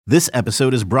This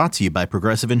episode is brought to you by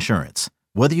Progressive Insurance.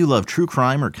 Whether you love true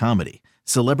crime or comedy,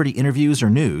 celebrity interviews or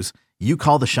news, you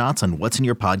call the shots on what's in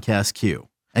your podcast queue.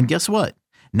 And guess what?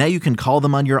 Now you can call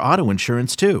them on your auto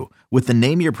insurance too with the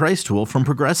Name Your Price tool from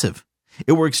Progressive.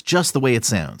 It works just the way it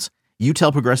sounds. You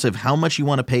tell Progressive how much you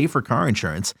want to pay for car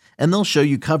insurance, and they'll show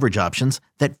you coverage options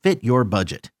that fit your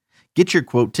budget. Get your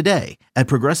quote today at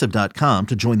Progressive.com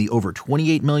to join the over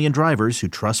 28 million drivers who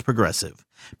trust Progressive.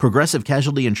 Progressive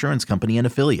Casualty Insurance Company and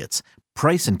Affiliates.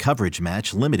 Price and coverage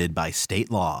match limited by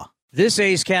state law. This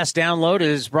A's Cast download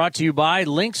is brought to you by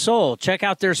Link Soul. Check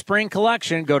out their spring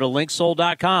collection. Go to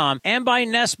linksoul.com. And by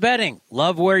Nest Bedding.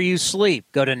 Love where you sleep.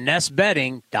 Go to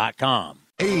nestbedding.com.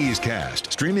 A's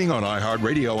Cast, streaming on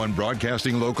iHeartRadio and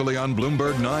broadcasting locally on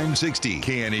Bloomberg 960,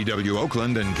 KNEW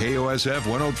Oakland, and KOSF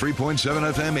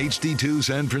 103.7 FM HD2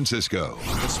 San Francisco.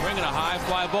 The swing and a high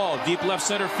fly ball, deep left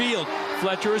center field.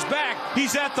 Fletcher is back.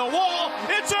 He's at the wall.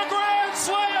 It's a grand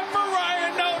slam for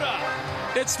Ryan Noda.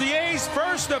 It's the A's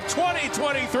first of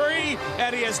 2023,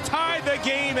 and he has tied the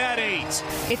game at 8.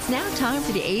 It's now time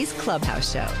for the A's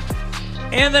Clubhouse Show.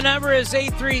 And the number is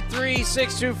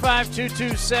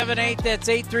 833-625-2278. That's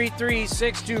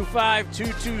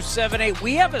 833-625-2278.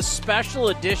 We have a special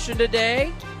edition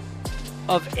today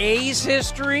of A's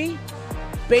history,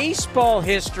 baseball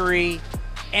history,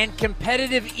 and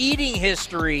competitive eating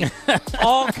history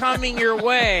all coming your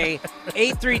way.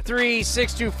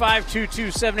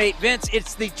 833-625-2278. Vince,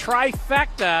 it's the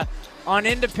trifecta on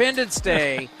Independence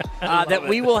Day that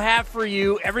we will have for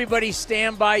you. Everybody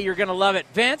stand by. You're going to love it.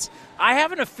 Vince, I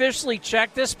haven't officially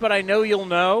checked this, but I know you'll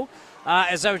know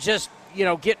as I was just,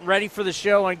 getting ready for the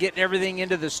show and getting everything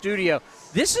into the studio.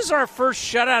 This is our first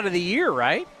shutout of the year,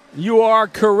 right? You are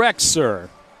correct, sir.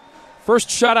 First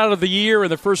shutout of the year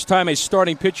and the first time a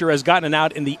starting pitcher has gotten an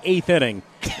out in the 8th inning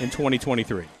in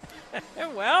 2023.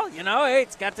 Well, hey,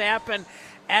 it's got to happen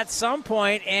at some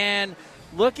point. And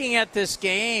looking at this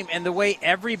game and the way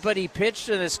everybody pitched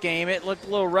in this game, it looked a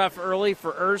little rough early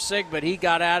for Ursig, but he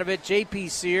got out of it. J.P.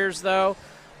 Sears, though,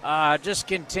 just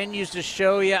continues to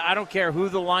show you, I don't care who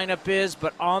the lineup is,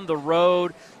 but on the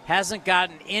road, hasn't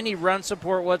gotten any run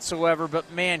support whatsoever,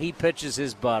 but, man, he pitches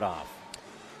his butt off.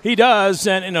 He does,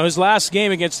 and his last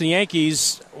game against the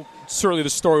Yankees, certainly the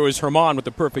story was Herman with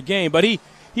the perfect game, but he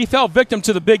fell victim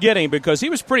to the big inning because he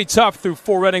was pretty tough through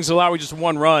 4 innings, allowing just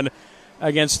 1 run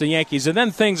against the Yankees, and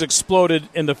then things exploded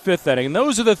in the 5th inning. And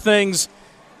those are the things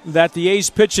that the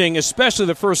A's pitching, especially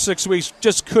the first 6 weeks,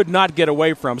 just could not get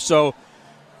away from. So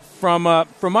from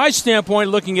my standpoint,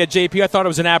 looking at JP, I thought it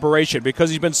was an aberration because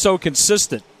he's been so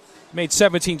consistent. Made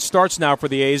 17 starts now for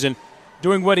the A's, and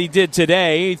doing what he did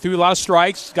today, he threw a lot of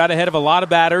strikes, got ahead of a lot of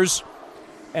batters,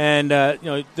 and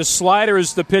the slider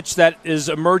is the pitch that is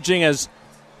emerging as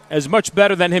much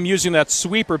better than him using that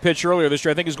sweeper pitch earlier this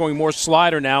year. I think he's going more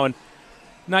slider now, and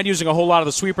not using a whole lot of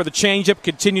the sweeper. The changeup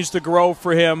continues to grow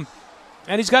for him.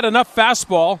 And he's got enough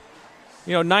fastball,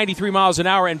 93 miles an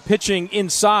hour, and pitching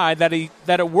inside that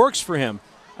it works for him.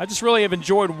 I just really have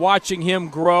enjoyed watching him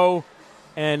grow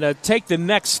and take the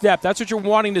next step. That's what you're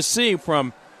wanting to see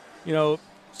from,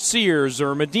 Sears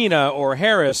or Medina or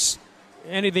Harris.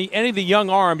 Any of the young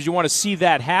arms, you want to see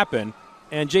that happen.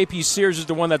 And J.P. Sears is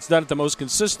the one that's done it the most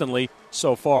consistently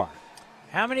so far.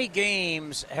 How many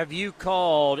games have you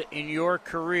called in your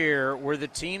career where the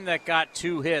team that got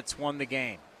 2 hits won the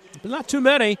game? Not too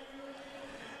many.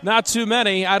 Not too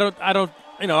many. I don't.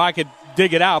 I could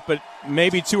dig it out, but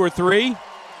maybe 2 or 3.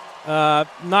 Not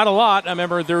a lot. I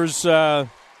remember wasn't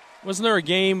there a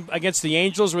game against the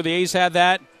Angels where the A's had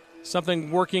that?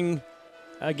 Something working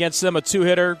against them, a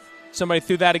 2-hitter. Somebody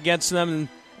threw that against them,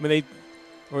 and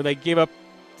they gave up.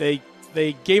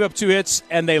 They gave up 2 hits,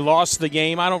 and they lost the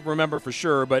game. I don't remember for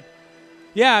sure, but,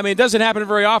 yeah, it doesn't happen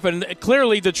very often.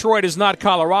 Clearly, Detroit is not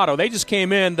Colorado. They just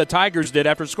came in, the Tigers did,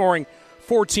 after scoring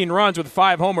 14 runs with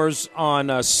 5 homers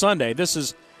on Sunday. This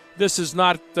is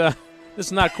not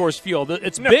Coors Field.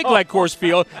 It's big like Coors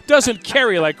Field, doesn't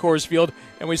carry like Coors Field,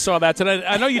 and we saw that tonight.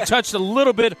 I know you touched a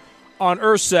little bit on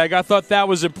Ursig. I thought that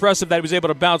was impressive that he was able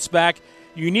to bounce back.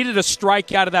 You needed a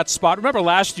strike out of that spot. Remember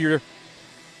last year,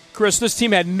 Chris, this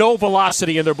team had no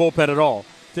velocity in their bullpen at all.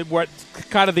 What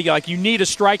kind of you need a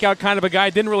strikeout kind of a guy,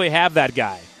 didn't really have that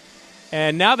guy.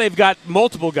 And now they've got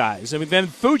multiple guys. Then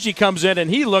Fuji comes in, and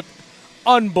he looked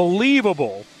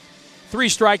unbelievable. 3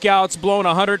 strikeouts, blown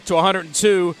 100 to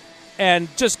 102, and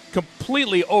just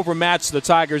completely overmatched the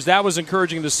Tigers. That was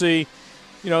encouraging to see.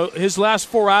 His last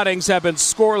 4 outings have been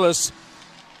scoreless.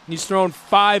 He's thrown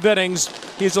 5 innings.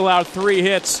 He's allowed 3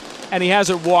 hits, and he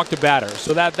hasn't walked a batter.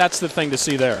 So that's the thing to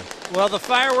see there. Well, the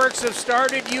fireworks have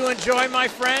started. You enjoy, my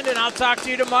friend, and I'll talk to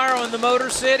you tomorrow in the Motor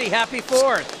City. Happy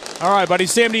 4th. All right, buddy.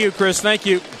 Same to you, Chris. Thank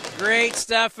you. Great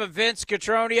stuff of Vince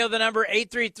Cotroneo. The number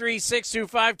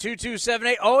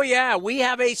 833-625-2278. Oh, yeah, we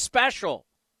have a special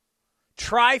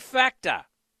trifecta.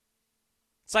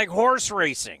 It's like horse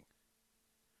racing.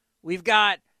 We've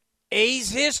got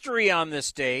A's history on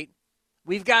this date.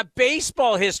 We've got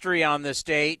baseball history on this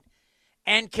date.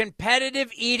 And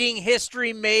competitive eating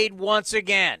history made once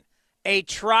again. A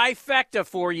trifecta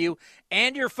for you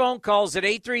and your phone calls at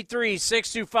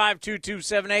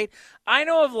 833-625-2278. I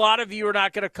know a lot of you are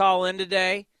not going to call in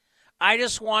today. I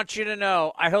just want you to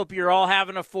know, I hope you're all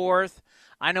having a fourth.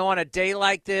 I know on a day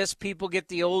like this, people get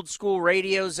the old school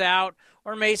radios out,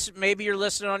 or maybe you're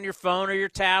listening on your phone or your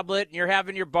tablet, and you're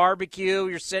having your barbecue,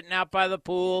 you're sitting out by the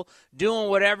pool, doing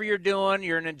whatever you're doing,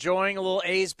 you're enjoying a little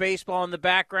A's baseball in the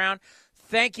background.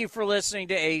 Thank you for listening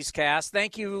to A's Cast.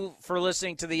 Thank you for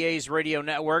listening to the A's Radio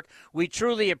Network. We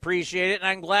truly appreciate it, and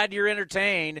I'm glad you're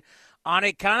entertained on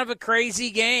a kind of a crazy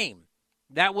game.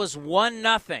 That was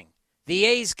 1-0. The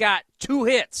A's got 2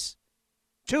 hits,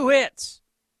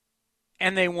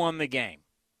 and they won the game.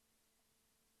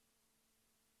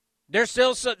 They're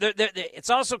still it's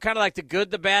also kind of like the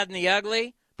good, the bad, and the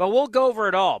ugly, but we'll go over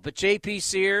it all. But J.P.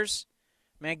 Sears,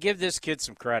 man, give this kid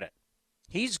some credit.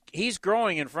 He's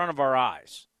growing in front of our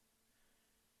eyes.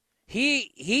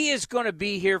 He is going to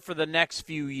be here for the next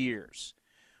few years.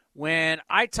 When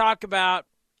I talk about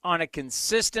on a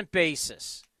consistent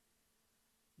basis,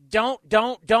 don't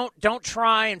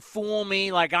try and fool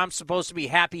me like I'm supposed to be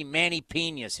happy Manny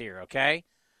Piña's here, okay?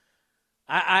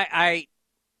 I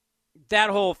that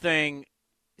whole thing,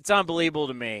 it's unbelievable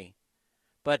to me.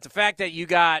 But the fact that you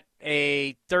got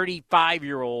a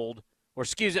 35-year-old, or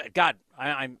excuse me, God,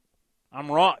 I'm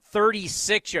wrong.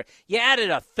 36-year. You added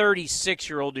a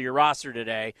 36-year-old to your roster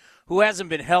today who hasn't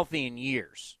been healthy in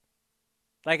years.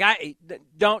 Like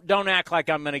don't act like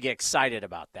I'm going to get excited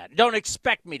about that. Don't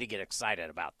expect me to get excited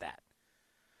about that.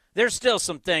 There's still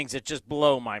some things that just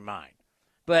blow my mind.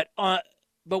 But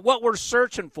what we're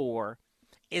searching for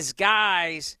is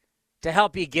guys to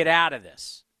help you get out of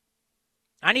this.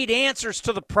 I need answers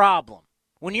to the problem.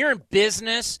 When you're in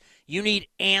business, you need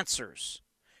answers.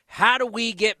 How do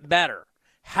we get better?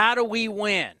 How do we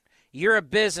win? You're a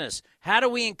business. How do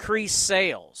we increase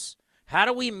sales? How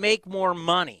do we make more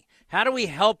money? How do we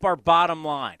help our bottom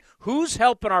line? Who's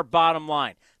helping our bottom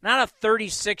line? Not a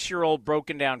 36-year-old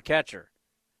broken-down catcher,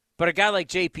 but a guy like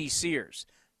J.P. Sears.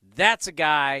 That's a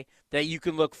guy that you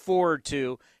can look forward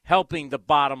to helping the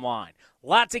bottom line. A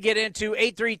lot to get into.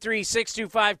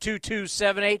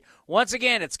 833-625-2278. Once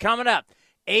again, it's coming up.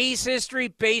 A's history,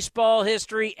 baseball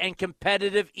history, and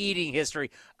competitive eating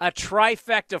history. A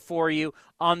trifecta for you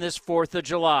on this 4th of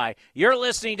July. You're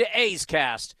listening to A's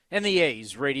Cast and the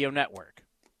A's Radio Network.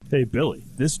 Hey, Billy,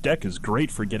 this deck is great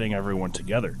for getting everyone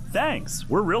together. Thanks.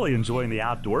 We're really enjoying the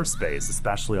outdoor space,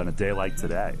 especially on a day like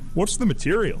today. What's the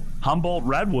material? Humboldt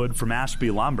Redwood from Ashby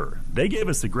Lumber. They gave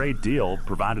us a great deal,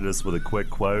 provided us with a quick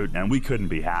quote, and we couldn't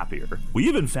be happier. We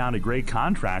even found a great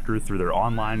contractor through their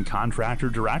online contractor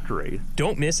directory.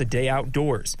 Don't miss a day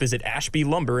outdoors. Visit Ashby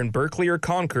Lumber in Berkeley or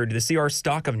Concord to see our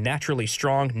stock of naturally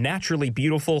strong, naturally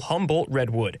beautiful Humboldt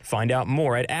Redwood. Find out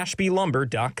more at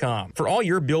ashbylumber.com for all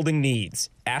your building needs.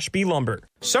 Ashby Lumber.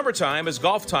 Summertime is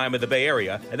golf time in the Bay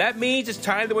Area, and that means it's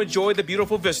time to enjoy the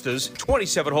beautiful vistas,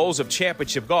 27 holes of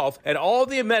championship golf, and all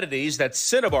the amenities that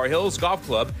Cinnabar Hills Golf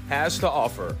Club has to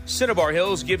offer. Cinnabar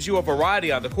Hills gives you a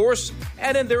variety on the course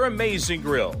and in their amazing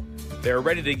grill. They're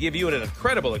ready to give you an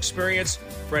incredible experience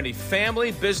for any family,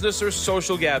 business, or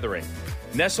social gathering.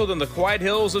 Nestled in the quiet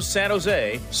hills of San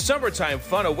Jose, summertime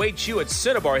fun awaits you at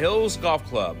Cinnabar Hills Golf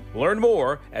Club. Learn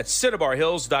more at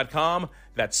cinnabarhills.com.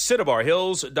 That's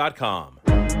cinnabarhills.com.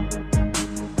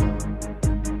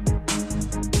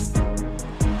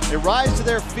 They rise to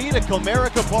their feet at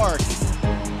Comerica Park.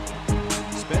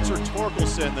 Spencer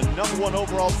Torkelson, the #1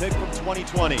 overall pick from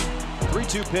 2020.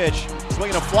 3-2 pitch,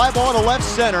 swinging a fly ball to left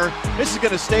center. This is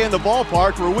going to stay in the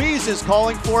ballpark. Ruiz is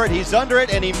calling for it. He's under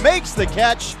it, and he makes the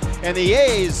catch. And the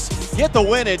A's get the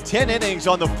win in 10 innings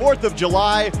on the 4th of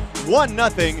July,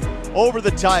 1-0 over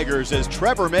the Tigers as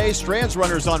Trevor May strands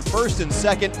runners on first and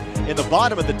second in the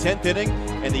bottom of the 10th inning.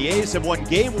 And the A's have won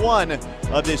Game 1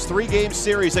 of this 3-game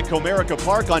series at Comerica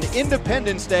Park on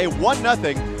Independence Day,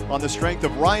 1-0 on the strength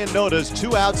of Ryan Noda's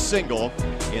 2-out single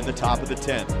in the top of the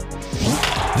 10th.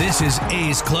 This is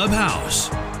A's Clubhouse.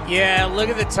 Yeah, look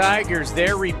at the Tigers.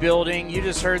 They're rebuilding. You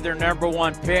just heard their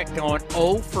 #1 pick going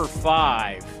 0 for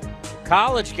 5.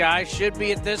 College guy should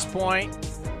be at this point.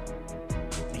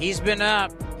 He's been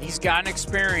up. He's gotten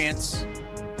experience.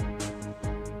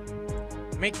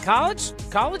 I mean,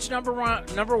 college number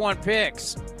one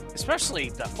picks, especially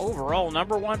the overall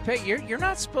number one pick, you're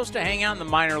not supposed to hang out in the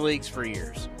minor leagues for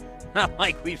years. Not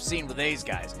like we've seen with these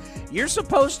guys. You're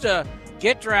supposed to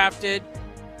get drafted,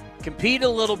 compete a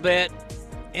little bit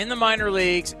in the minor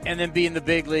leagues, and then be in the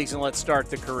big leagues and let's start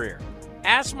the career.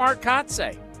 Ask Mark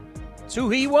Kotsay. It's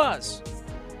who he was.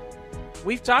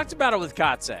 We've talked about it with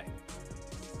Kotsay.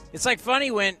 It's like funny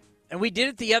when, and we did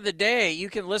it the other day, you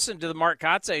can listen to the Mark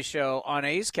Kotsay show on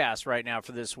A's Cast right now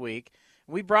for this week.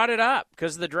 We brought it up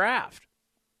because of the draft.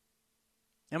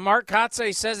 And Mark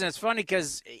Kotsay says, and it's funny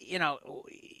because, you know,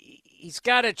 he's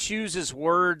got to choose his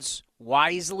words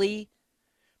wisely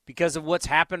because of what's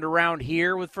happened around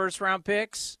here with first-round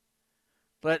picks.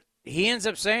 But he ends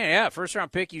up saying, yeah,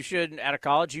 first-round pick, you should, out of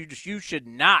college, you should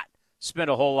not spend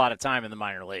a whole lot of time in the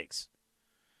minor leagues.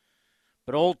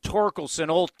 But old Torkelson,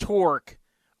 old Torque,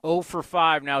 0 for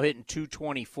 5, now hitting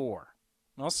 224.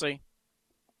 We'll see.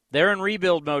 They're in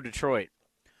rebuild mode, Detroit.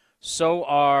 So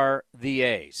are the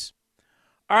A's.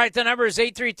 All right, the number is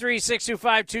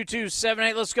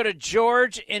 833-625-2278. Let's go to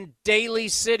George in Daly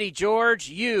City. George,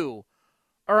 you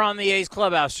are on the A's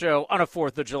Clubhouse show on a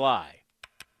 4th of July.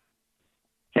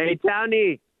 Hey,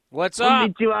 Tony. What's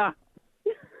up? Konnichiwa.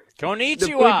 Konnichiwa. The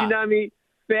Fujinami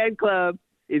fan club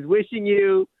is wishing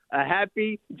you a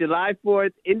happy July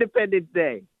 4th Independence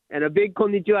Day and a big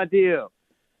konnichiwa to you.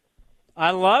 I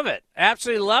love it.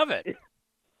 Absolutely love it.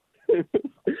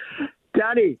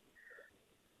 Tony,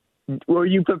 were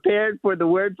you prepared for the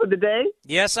word for the day?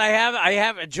 Yes, I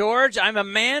have. George, I'm a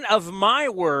man of my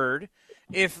word.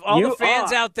 If all the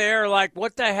fans out there are like,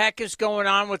 what the heck is going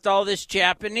on with all this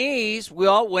Japanese?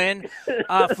 Well, when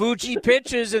Fuji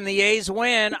pitches and the A's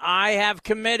win, I have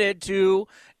committed to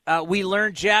we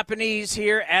learn Japanese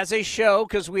here as a show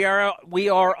because we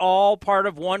are all part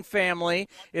of one family.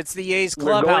 It's the A's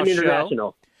Clubhouse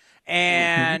show.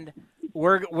 And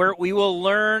we will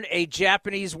learn a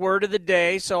Japanese word of the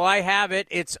day, so I have it.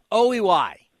 It's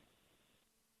oiwai.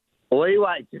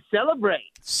 Oiwai, to celebrate.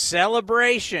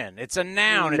 Celebration. It's a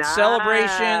noun. It's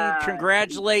celebration,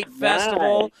 congratulate,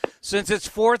 festival. Since it's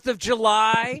 4th of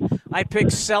July, I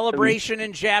picked celebration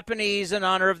in Japanese in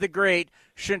honor of the great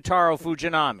Shintaro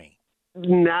Fujinami.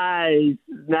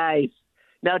 Nice.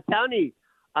 Now, Tony,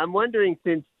 I'm wondering,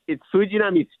 since it's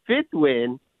Fujinami's 5th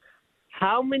win,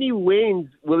 how many wins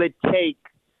will it take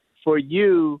for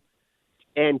you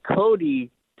and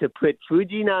Cody to put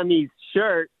Fujinami's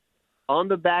shirt on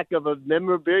the back of a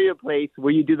memorabilia place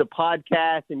where you do the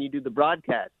podcast and you do the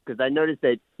broadcast? Because I noticed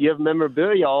that you have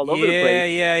memorabilia all over the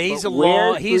place. Yeah. He's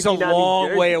a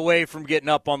long way away from getting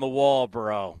up on the wall,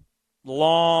 bro.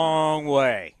 Long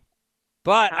way.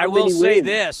 But I will say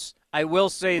this.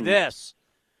 Yes.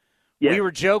 We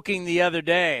were joking the other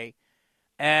day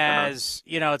as,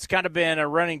 you know, it's kind of been a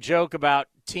running joke about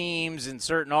teams and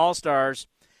certain all-stars.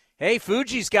 Hey,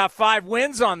 Fuji's got 5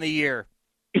 wins on the year.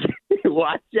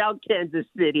 Watch out, Kansas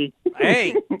City.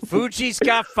 Hey, Fuji's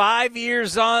got 5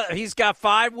 years on. He's got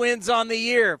 5 wins on the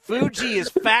year. Fuji is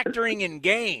factoring in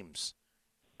games.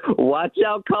 Watch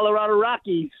out, Colorado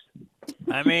Rockies.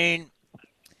 I mean,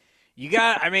 you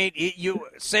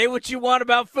say what you want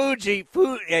about Fuji.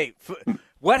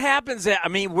 What happens?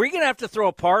 We're going to have to throw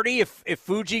a party if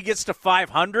Fuji gets to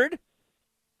 500.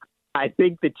 I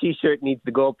think the T-shirt needs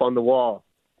to go up on the wall.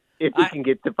 If we can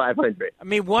get to 500. I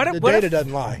mean, what if the data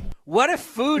doesn't lie? What if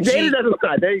Fuji? Data doesn't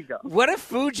lie. There you go. What if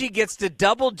Fuji gets to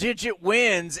double-digit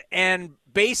wins and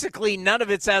basically none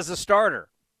of it's as a starter?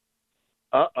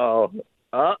 Uh-oh.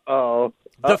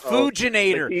 The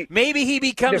Fujinator. Maybe he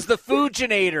becomes the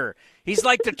Fujinator. He's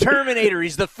like the Terminator.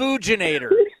 He's the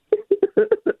Fujinator.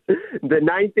 The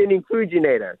 9th inning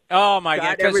Fujinator. Oh, my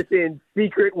God. Everson's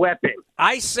secret weapon.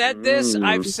 I said this.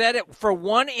 I've said it. For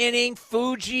 1 inning,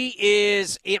 Fuji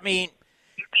is, the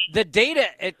data.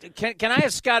 Can I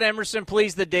have Scott Emerson,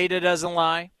 please? The data doesn't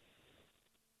lie.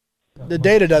 The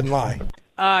data doesn't lie.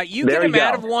 You get him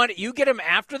out of one. You get him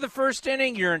after the first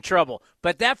inning, you're in trouble.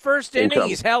 But that first inning,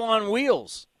 he's hell on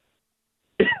wheels.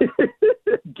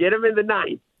 Get him in the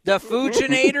 9th. The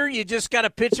Fujinator, you just got to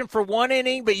pitch him for 1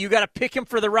 inning, but you got to pick him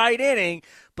for the right inning.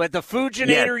 But the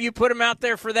Fujinator, you put him out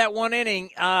there for that 1 inning,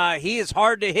 he is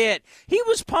hard to hit. He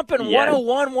was pumping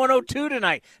 101, 102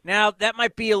 tonight. Now, that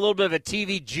might be a little bit of a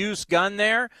TV juice gun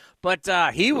there, but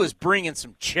he was bringing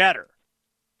some cheddar.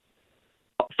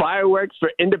 Fireworks for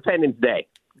Independence Day.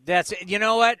 That's it. You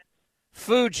know what?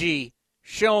 Fuji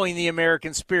showing the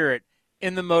American spirit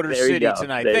in the Motor City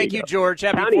tonight. Thank you, George.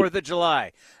 Happy 4th of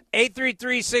July.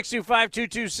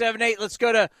 833-625-2278. Let's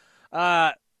go to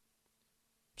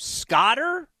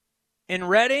Scotter in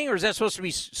Reading, or is that supposed to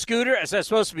be Scooter? Is that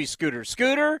supposed to be Scooter?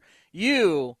 Scooter,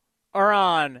 you are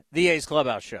on the A's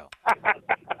Clubhouse show.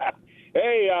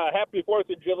 Hey, happy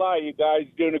 4th of July, you guys.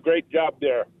 Doing a great job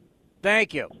there.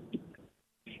 Thank you.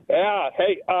 Yeah,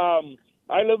 hey,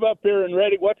 I live up here in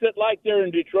Reading. What's it like there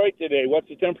in Detroit today? What's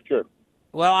the temperature?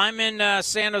 Well, I'm in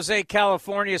San Jose,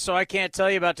 California, so I can't tell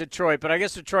you about Detroit, but I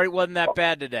guess Detroit wasn't that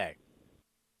bad today.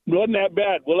 Wasn't that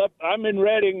bad. Well, I'm in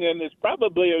Reading, and it's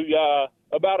probably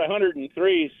about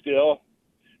 103 still.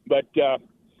 But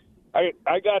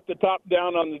I got the top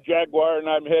down on the Jaguar, and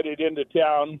I'm headed into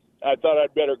town. I thought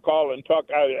I'd better call and talk.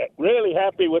 I'm really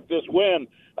happy with this win.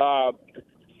 I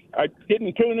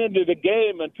didn't tune into the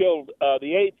game until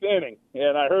the 8th inning,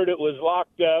 and I heard it was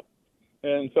locked up.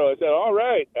 And so I said, all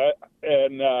right.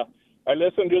 I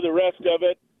listened to the rest of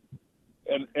it.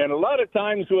 And a lot of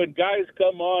times when guys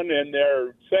come on and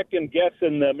they're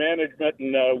second-guessing the management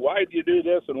and why'd you do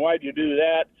this and why'd you do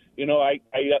that, you know, I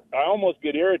almost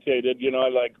get irritated. You know, I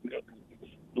like,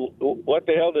 what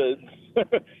the hell does –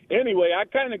 anyway, I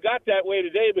kind of got that way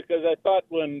today because I thought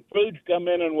when Fuge come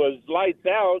in and was lights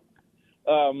out,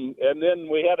 and then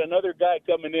we had another guy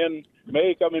coming in,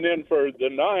 May coming in for the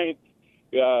 9th.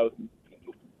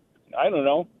 I don't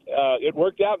know. It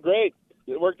worked out great.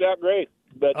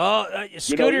 But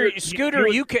Scooter,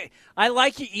 you can. I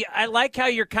like how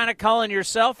you're kind of calling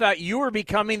yourself out. You were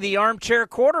becoming the armchair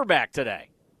quarterback today.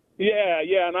 Yeah,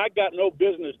 and I got no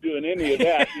business doing any of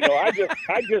that. You know,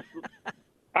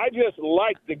 I just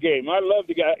like the game. I love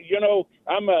the guy. You know,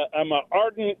 I'm a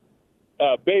ardent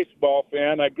baseball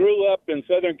fan. I grew up in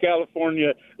Southern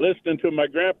California listening to my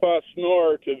grandpa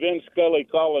snore to Vin Scully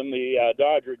calling the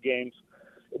Dodger games.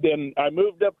 Then I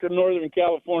moved up to Northern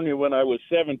California when I was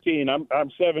 17.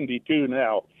 I'm 72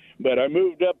 now, but I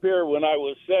moved up here when I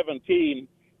was 17,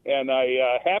 and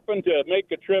I happened to make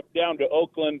a trip down to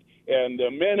Oakland. And the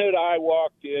minute I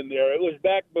walked in there, it was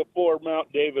back before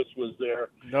Mount Davis was there.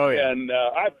 Oh yeah. And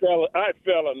I fell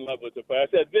in love with the play. I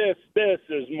said, "This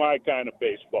is my kind of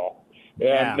baseball."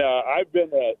 Yeah. And I've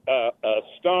been a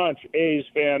staunch A's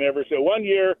fan ever since. One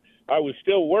year I was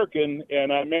still working,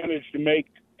 and I managed to make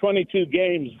 22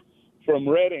 games from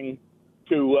Reading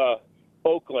to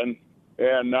Oakland,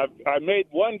 and I made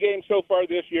one game so far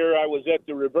this year. I was at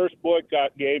the reverse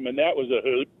boycott game, and that was a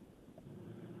hoot.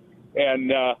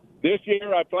 And this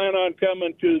year I plan on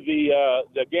coming to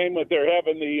the game that they're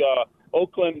having, the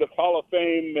Oakland Hall of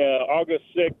Fame, August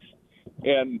 6th,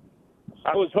 and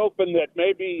I was hoping that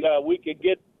maybe we could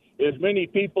get as many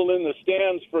people in the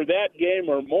stands for that game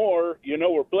or more. You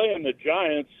know, we're playing the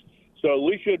Giants, so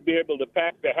we should be able to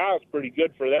pack the house pretty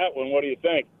good for that one. What do you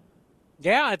think?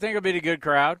 Yeah, I think it'll be a good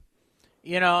crowd.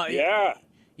 You know, yeah.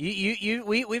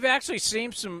 We've actually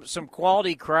seen some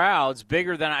quality crowds,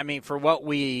 bigger than for what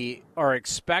we are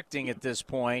expecting at this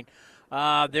point.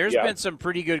 There's been some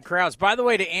pretty good crowds. By the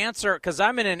way, to answer, because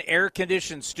I'm in an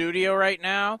air-conditioned studio right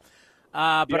now,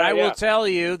 but I will tell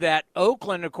you that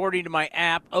Oakland, according to my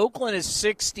app, Oakland is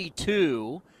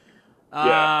 62.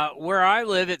 Where I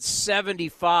live, it's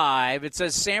 75. It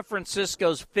says San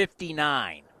Francisco's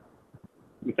 59.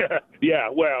 Yeah,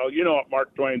 well, you know what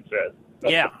Mark Twain says.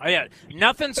 Yeah.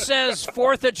 Nothing says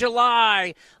 4th of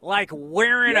July like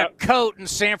wearing a coat in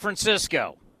San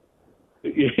Francisco.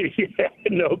 Yeah,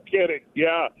 no kidding.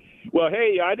 Yeah. Well,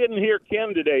 hey, I didn't hear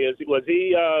Ken today. Was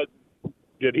he?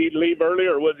 Did he leave early,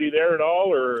 or was he there at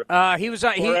all? Or he was.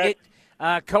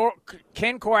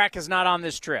 Ken Korak is not on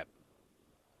this trip.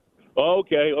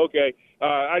 Okay.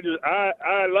 I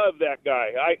love that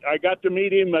guy. I got to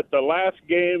meet him at the last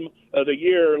game of the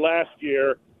year last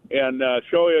year, and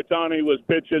Shohei Ohtani was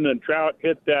pitching, and Trout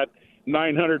hit that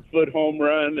 900-foot home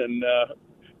run,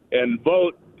 and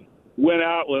Vogt went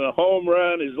out with a home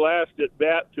run, his last at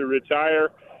bat to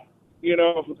retire. You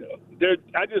know,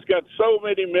 I just got so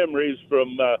many memories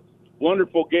from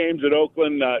wonderful games at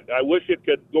Oakland. I wish it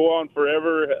could go on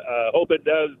forever. Hope it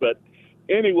does, but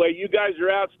anyway, you guys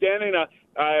are outstanding.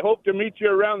 I hope to meet you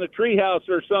around the treehouse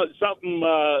or something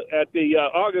at the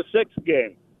August 6th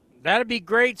game. That'd be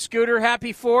great, Scooter.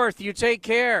 Happy 4th. You take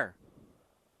care.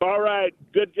 All right.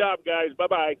 Good job, guys.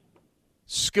 Bye-bye.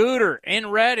 Scooter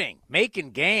in Reading, making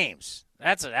games.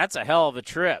 That's a hell of a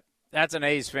trip. That's an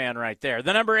A's fan right there.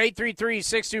 The number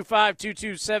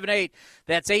 833-625-2278.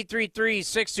 That's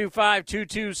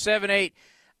 833-625-2278.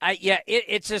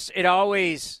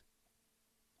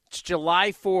 It's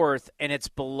July 4th, and it's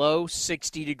below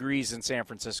 60 degrees in San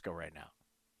Francisco right now.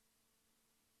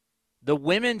 The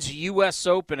Women's U.S.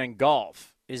 Open in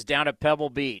golf is down at Pebble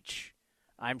Beach.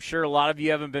 I'm sure a lot of you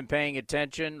haven't been paying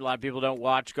attention. A lot of people don't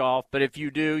watch golf, but if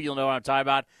you do, you'll know what I'm talking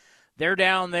about. They're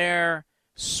down there,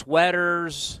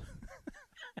 sweaters.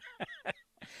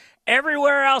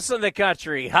 Everywhere else in the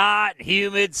country, hot,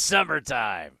 humid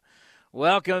summertime.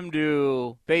 welcome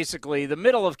to basically the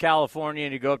middle of California,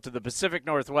 and you go up to the Pacific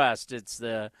Northwest. It's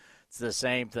the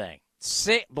same thing.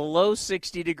 Below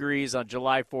 60 degrees on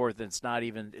July 4th,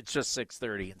 and it's just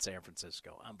 6:30 in San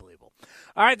Francisco. Unbelievable.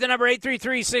 All right, the number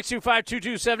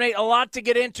 833-625-2278. A lot to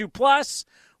get into. Plus,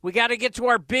 we got to get to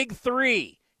our big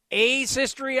three. A's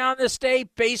history on this day,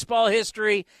 baseball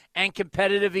history, and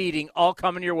competitive eating all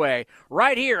coming your way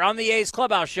right here on the A's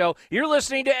Clubhouse Show. You're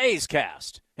listening to A's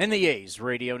Cast in the A's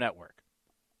Radio Network.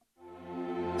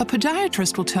 A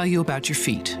podiatrist will tell you about your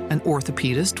feet. An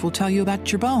orthopedist will tell you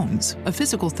about your bones. A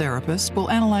physical therapist will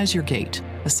analyze your gait.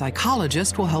 A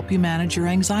psychologist will help you manage your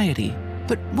anxiety.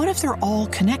 But what if they're all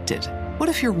connected? What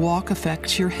if your walk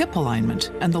affects your hip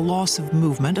alignment and the loss of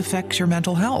movement affects your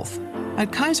mental health?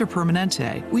 At Kaiser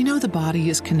Permanente, we know the body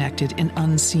is connected in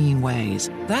unseen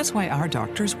ways. That's why our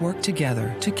doctors work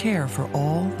together to care for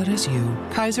all that is you.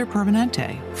 Kaiser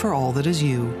Permanente, for all that is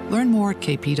you. Learn more at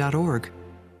kp.org.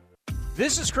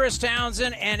 This is Chris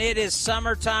Townsend, and it is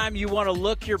summertime. You want to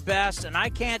look your best, and I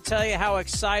can't tell you how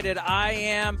excited I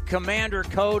am. Commander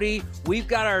Cody, we've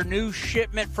got our new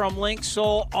shipment from Link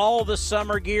Soul, all the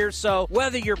summer gear. So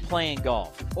whether you're playing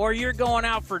golf, or you're going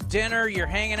out for dinner, you're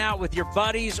hanging out with your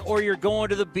buddies, or you're going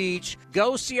to the beach,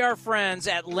 go see our friends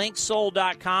at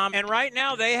linksoul.com. And right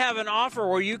now they have an offer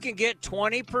where you can get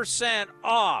 20%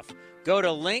 off. Go to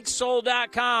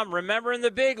linksoul.com. Remember, in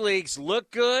the big leagues, look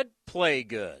good, play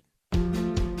good.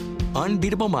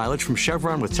 Unbeatable mileage from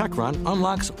Chevron with Techron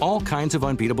unlocks all kinds of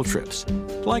unbeatable trips.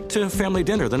 Like to family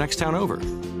dinner the next town over.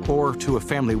 Or to a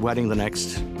family wedding the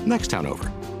next town over.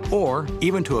 Or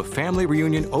even to a family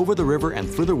reunion over the river and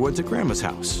through the woods at Grandma's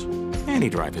house. Any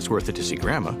drive is worth it to see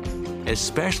Grandma.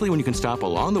 Especially when you can stop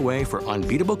along the way for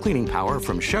unbeatable cleaning power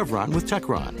from Chevron with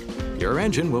Techron. Your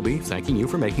engine will be thanking you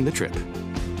for making the trip.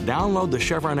 Download the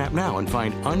Chevron app now and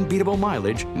find unbeatable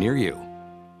mileage near you.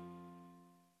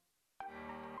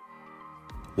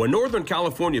 When Northern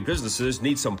California businesses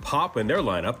need some pop in their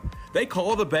lineup, they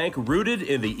call the bank rooted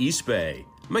in the East Bay,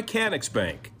 Mechanics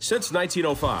Bank. Since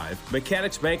 1905,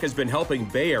 Mechanics Bank has been helping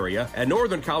Bay Area and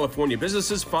Northern California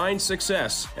businesses find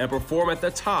success and perform at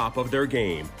the top of their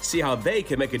game. See how they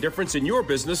can make a difference in your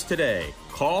business today.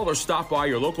 Call or stop by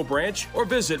your local branch or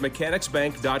visit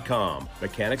mechanicsbank.com.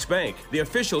 Mechanics Bank, the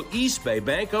official East Bay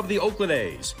bank of the Oakland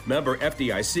A's. Member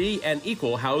FDIC and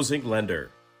equal housing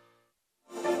lender.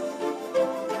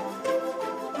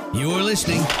 You're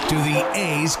listening to the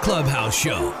A's Clubhouse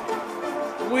Show.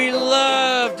 We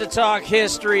love to talk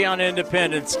history on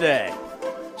Independence Day.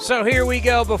 So here we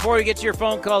go before we get to your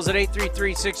phone calls at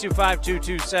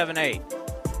 833-625-2278.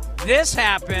 This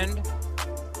happened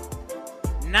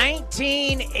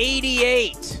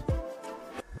 1988.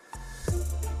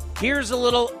 Here's a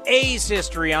little A's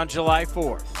history on July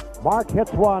 4th. Mark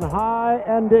hits one high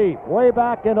and deep, way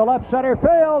back into left center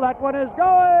field. That one is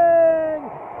going.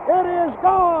 It is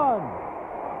gone.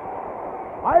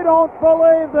 I don't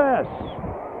believe this.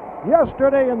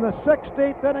 Yesterday in the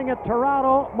 16th inning at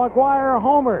Toronto, McGuire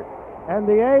homered, and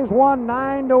the A's won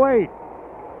 9-8.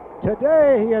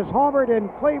 Today he has homered in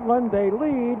Cleveland. They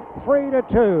lead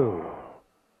 3-2.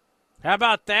 How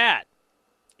about that?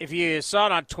 If you saw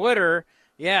it on Twitter,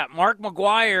 yeah, Mark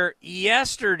McGuire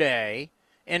yesterday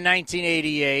in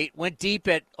 1988 went deep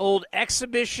at old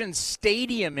Exhibition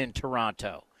Stadium in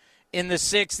Toronto. In the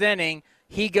 6th inning,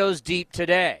 he goes deep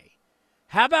today.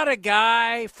 How about a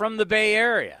guy from the Bay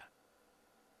Area?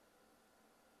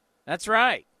 That's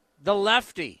right, the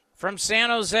lefty from San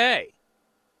Jose,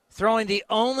 throwing the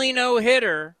only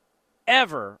no-hitter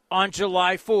ever on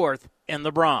July 4th in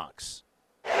the Bronx.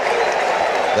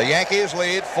 The Yankees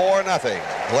lead 4-0.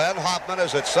 Glenn Hoffman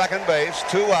is at second base,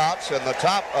 2 outs in the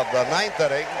top of the 9th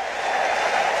inning.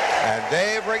 And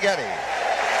Dave Righetti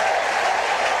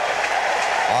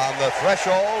on the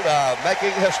threshold of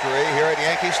making history here at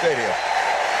Yankee Stadium.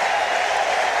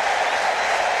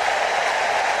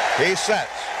 He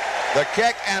sets the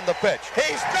kick and the pitch. He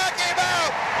struck him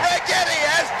out. Righetti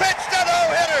has pitched a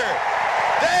no-hitter.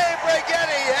 Dave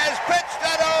Righetti has pitched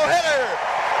a no-hitter.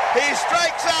 He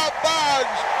strikes out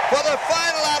Boggs for the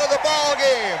final out of the ball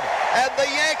game. And the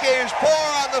Yankees pour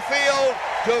on the field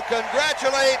to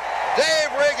congratulate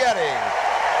Dave Righetti.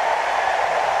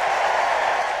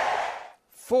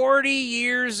 40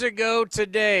 years ago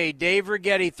today, Dave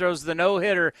Righetti throws the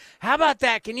no-hitter. How about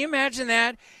that? Can you imagine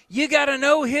that? You got a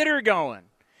no-hitter going.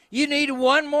 You need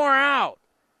one more out.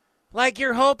 Like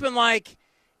you're hoping like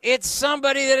it's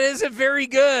somebody that isn't very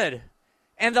good.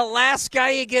 And the last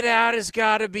guy you get out has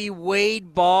got to be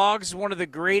Wade Boggs, one of the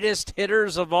greatest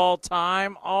hitters of all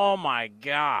time. Oh, my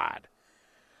God.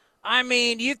 I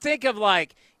mean, you think of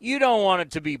you don't want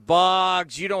it to be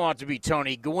Boggs. You don't want it to be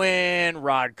Tony Gwynn,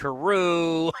 Rod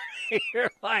Carew.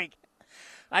 You're like,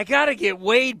 I got to get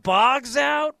Wade Boggs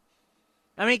out?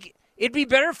 I mean, it'd be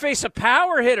better to face a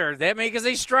power hitter because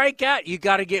they strike out. You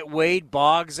got to get Wade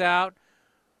Boggs out?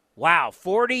 Wow,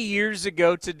 40 years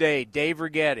ago today, Dave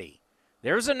Righetti.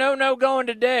 There's a no-no going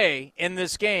today in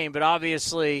this game, but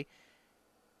obviously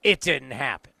it didn't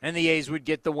happen, and the A's would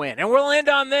get the win. And we'll end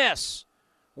on this.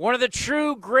 One of the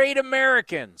true great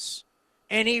Americans,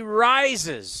 and he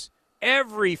rises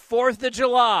every 4th of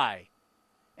July.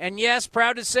 And yes,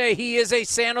 proud to say he is a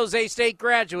San Jose State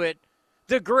graduate,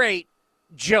 the great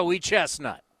Joey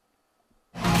Chestnut.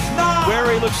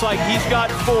 Where he looks like he's got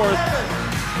 4th.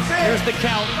 Here's the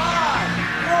count.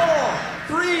 5,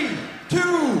 4, 3, 2,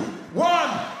 1.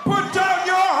 Put down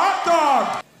your hot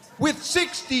dog! With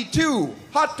 62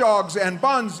 hot dogs and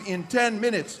buns in 10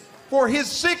 minutes for his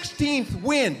 16th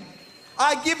win,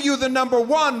 I give you the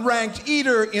 #1 ranked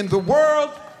eater in the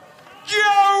world,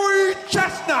 Joey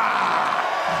Chestnut!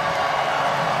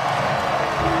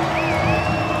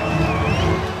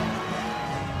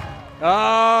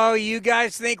 Oh, you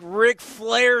guys think Ric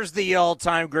Flair's the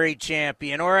all-time great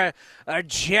champion, or a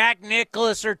Jack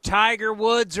Nicklaus or Tiger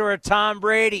Woods or a Tom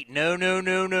Brady? No, no,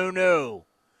 no, no, no.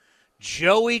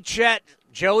 Joey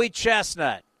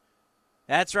Chestnut.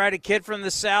 That's right, a kid from the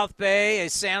South Bay,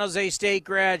 a San Jose State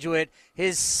graduate.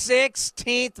 His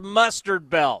 16th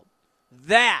mustard belt.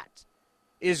 That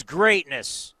is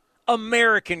greatness.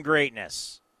 American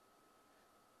greatness.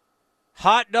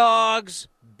 Hot dogs,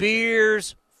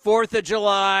 beers, 4th of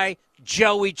July,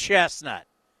 Joey Chestnut.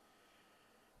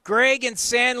 Greg in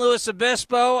San Luis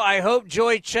Obispo, I hope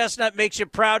Joey Chestnut makes you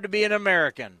proud to be an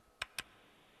American.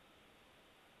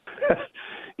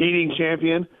 Eating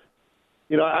champion.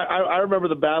 You know, I remember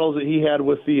the battles that he had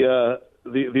with the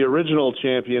original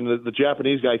champion, the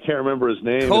Japanese guy. I can't remember his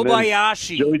name.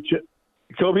 Kobayashi.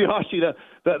 Kobayashi.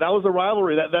 That was a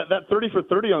rivalry. That 30 for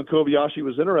 30 on Kobayashi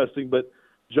was interesting, but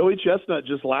Joey Chestnut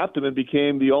just lapped him and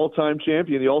became the all-time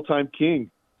champion, the all-time king.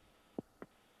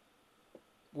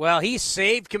 Well, he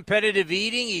saved competitive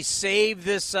eating. He saved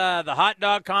this the hot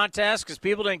dog contest because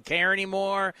people didn't care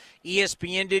anymore.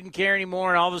 ESPN didn't care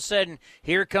anymore, and all of a sudden,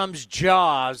 here comes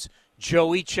Jaws,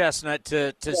 Joey Chestnut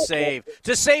to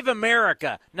save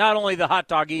America, not only the hot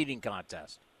dog eating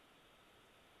contest.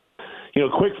 You know,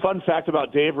 quick fun fact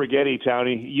about Dave Righetti,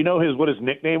 Townie. You know what his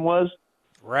nickname was?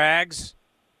 Rags.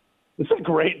 It's a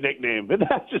great nickname.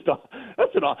 That is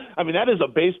a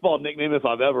baseball nickname if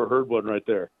I've ever heard one right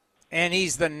there. And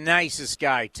he's the nicest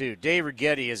guy, too. Dave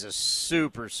Righetti is a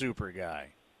super, super guy.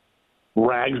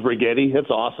 Rags Righetti. That's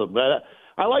awesome.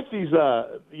 I like these,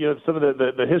 some of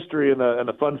the history and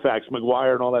the fun facts,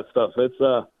 McGuire and all that stuff. It's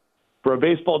for a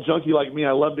baseball junkie like me,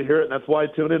 I love to hear it, and that's why I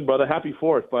tune in, brother. Happy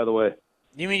 4th, by the way.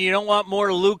 You mean you don't want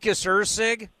more Lucas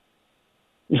Ursig?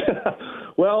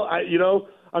 Well,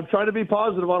 I'm trying to be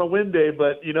positive on a win day,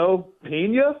 but,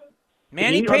 Pena?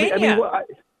 Manny Pena.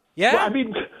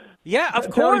 Yeah, of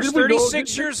course,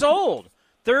 36 years old.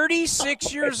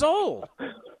 36 years old.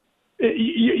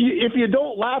 If you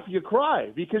don't laugh, you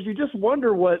cry because you just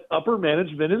wonder what upper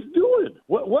management is doing.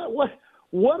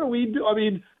 What are we doing? I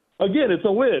mean, again, it's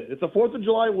a win. It's a 4th of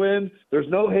July win. There's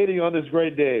no hating on this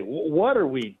great day. What are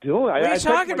we doing? What are you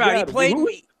talking about?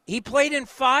 He played in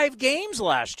 5 games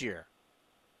last year.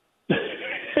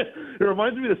 It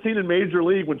reminds me of the scene in Major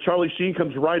League when Charlie Sheen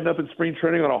comes riding up in spring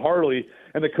training on a Harley,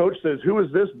 and the coach says, "Who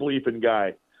is this bleeping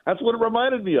guy?" That's what it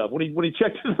reminded me of. When he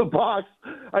checked into the box,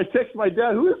 I text my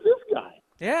dad, "Who is this guy?"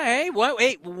 Yeah, hey,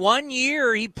 1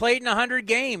 year he played in 100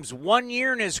 games. 1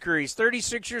 year in his career. He's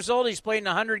 36 years old. He's played in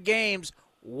 100 games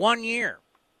 1 year.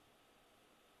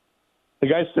 The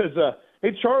guy says,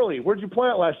 "Hey, Charlie, where'd you play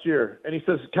at last year?" And he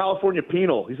says, "California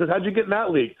Penal." He says, "How'd you get in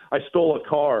that league?" "I stole a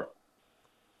car."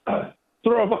 So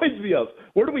it reminds me of,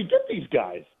 where do we get these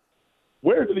guys?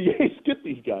 Where do the A's get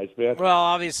these guys, man? Well,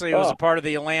 obviously it was a part of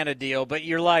the Atlanta deal, but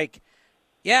you're like,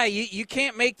 yeah, you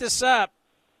can't make this up.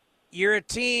 You're a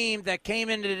team that came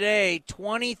into today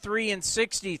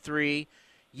 23-63.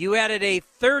 You added a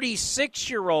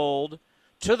 36-year-old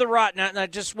to the roster. Now,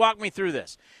 just walk me through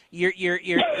this. You're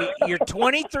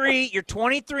 23. You're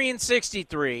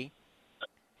 23-63.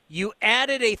 You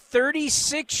added a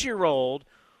 36-year-old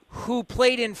who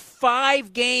played in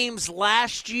 5 games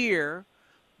last year,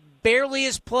 barely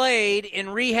has played in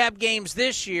rehab games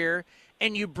this year,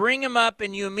 and you bring him up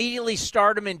and you immediately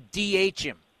start him and DH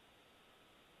him.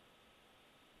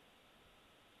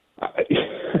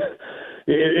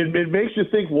 It makes you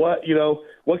think what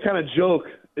kind of joke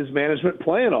is management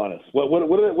playing on us? What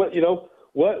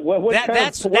What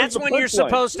That's when you're punchline?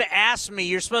 supposed to ask me.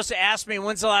 You're supposed to ask me,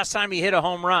 when's the last time you hit a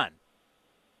home run?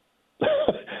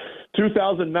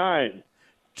 2009.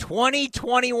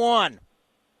 2021.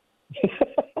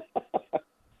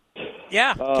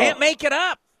 Yeah, can't make it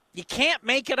up. You can't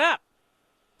make it up.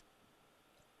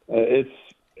 I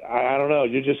don't know.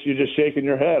 You're just shaking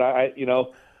your head. I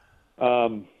saw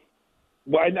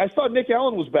Nick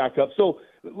Allen was back up. So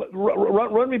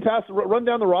run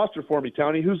down the roster for me,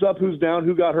 Townie. Who's up? Who's down?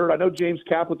 Who got hurt? I know James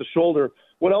Kapp with the shoulder.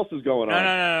 What else is going on?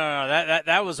 No.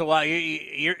 That was a while.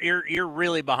 You're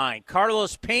really behind.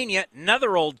 Carlos Pena,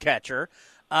 another old catcher,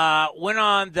 went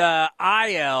on the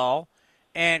IL,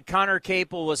 and Connor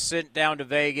Capel was sent down to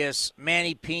Vegas.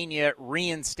 Manny Pena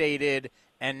reinstated,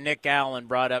 and Nick Allen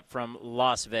brought up from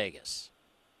Las Vegas.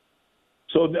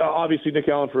 So obviously Nick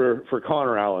Allen for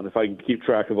Connor Allen, if I can keep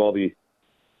track of all the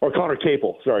 – or Connor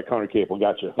Capel. Sorry, Connor Capel.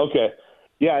 Gotcha. Okay.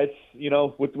 Yeah, it's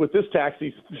with this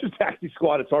taxi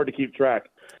squad, it's hard to keep track.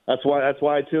 That's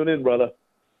why I tune in, brother.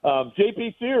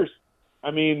 JP Sears.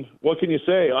 I mean, what can you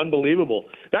say? Unbelievable.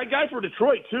 That guy for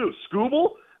Detroit too,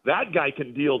 Skubal. That guy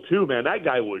can deal too, man. That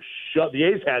guy was shut. The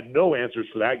A's had no answers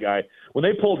for that guy. When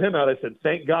they pulled him out, I said,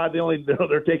 "Thank God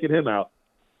they're taking him out."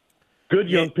 Good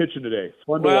young pitching today.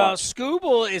 Fun to watch.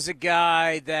 Skubal is a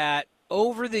guy that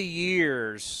over the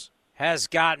years has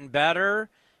gotten better.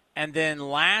 And then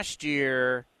last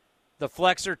year, the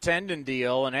flexor tendon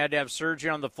deal, and had to have surgery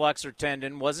on the flexor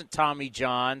tendon, wasn't Tommy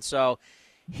John. So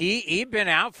he'd been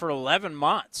out for 11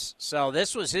 months. So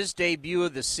this was his debut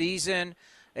of the season.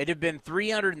 It had been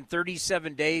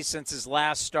 337 days since his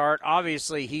last start.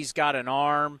 Obviously, he's got an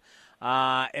arm.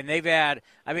 And they've had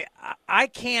 – I mean, I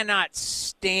cannot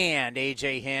stand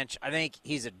A.J. Hinch. I think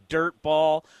he's a dirt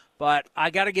ball. But I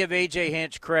got to give A.J.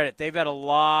 Hinch credit. They've had a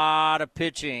lot of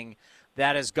pitching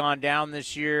that has gone down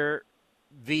this year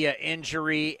via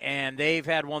injury, and they've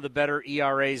had one of the better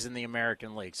ERAs in the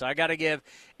American League. So I got to give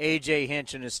A.J.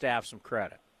 Hinch and his staff some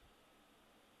credit.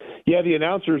 Yeah, the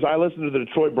announcers, I listened to the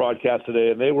Detroit broadcast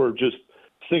today, and they were just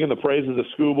singing the praises of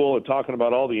Skubal and talking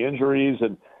about all the injuries.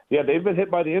 And, yeah, they've been hit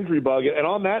by the injury bug. And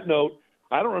on that note,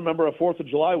 I don't remember a 4th of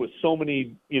July with so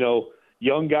many,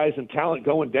 young guys and talent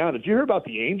going down. Did you hear about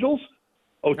the Angels?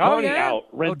 Ohtani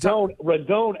out.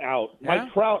 Rendon out. Yeah.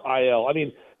 Mike Trout IL. I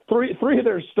mean, three of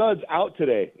their studs out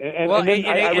today. And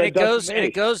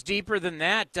it goes deeper than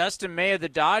that. Dustin May of the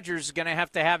Dodgers is going to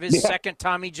have his second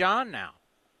Tommy John now.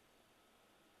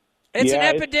 It's an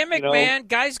epidemic, man.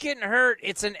 Guys getting hurt.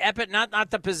 It's an not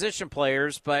the position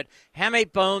players, but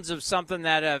hamate bones of something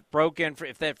that broken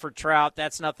for Trout.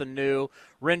 That's nothing new.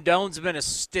 Rendon's been a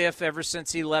stiff ever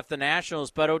since he left the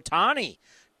Nationals, but Ohtani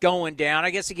going down. I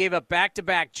guess he gave up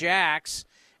back-to-back jacks,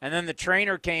 and then the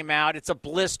trainer came out. It's a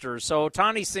blister. So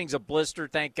Ohtani's thing's a blister,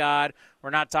 thank God.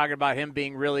 We're not talking about him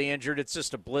being really injured. It's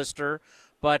just a blister.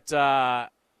 But, yeah,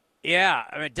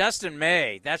 I mean, Dustin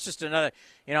May, that's just another –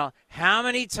 how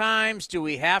many times do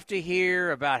we have to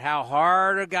hear about how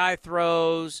hard a guy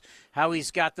throws, how he's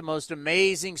got the most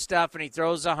amazing stuff, and he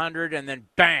throws 100, and then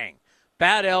bang,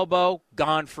 bad elbow,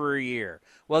 gone for a year.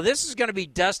 Well, this is going to be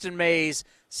Dustin May's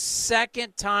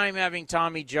second time having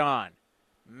Tommy John.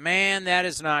 Man, that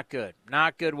is not good.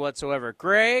 Not good whatsoever.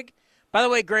 Greg, by the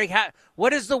way,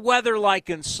 what is the weather like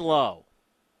in SLO?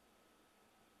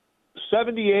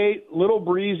 78, little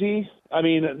breezy. I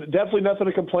mean, definitely nothing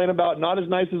to complain about. Not as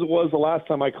nice as it was the last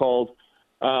time I called.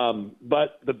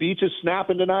 But the beach is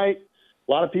snapping tonight.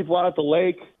 A lot of people out at the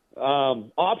lake.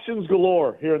 Options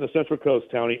galore here in the Central Coast,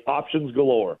 Townie. Options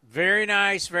galore. Very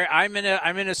nice. I'm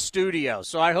in a studio,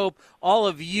 so I hope all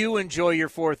of you enjoy your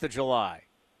 4th of July.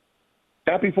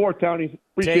 Happy 4th, Townie.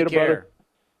 Appreciate it, brother.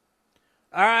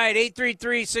 All right,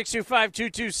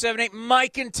 833-625-2278.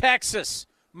 Mike in Texas.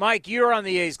 Mike, you're on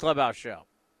the A's Clubhouse Show.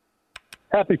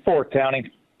 Happy 4th, Townie.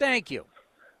 Thank you.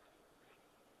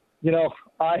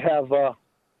 I have,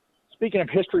 speaking of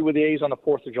history with the A's on the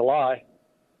 4th of July,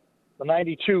 the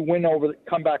 92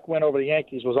 comeback win over the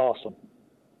Yankees was awesome.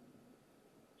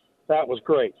 That was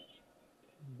great.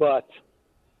 But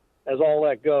as all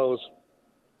that goes,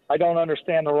 I don't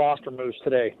understand the roster moves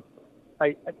today.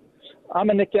 I'm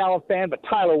a Nick Allen fan, but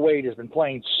Tyler Wade has been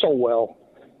playing so well,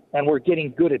 and we're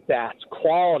getting good at bats,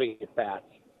 quality at bats.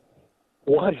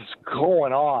 What is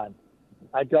going on?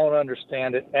 I don't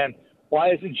understand it. And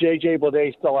why isn't J.J.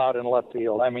 Bleday still out in left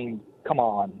field? I mean, come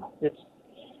on. Get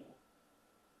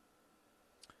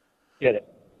it.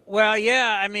 Well,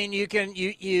 yeah, I mean,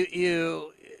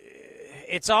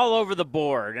 it's all over the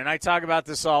board, and I talk about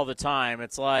this all the time.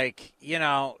 It's like,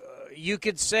 you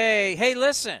could say, hey,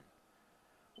 listen,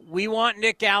 we want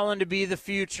Nick Allen to be the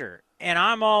future, and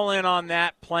I'm all in on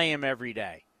that. Play him every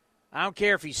day. I don't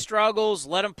care if he struggles.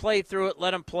 Let him play through it.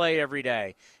 Let him play every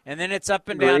day. And then it's up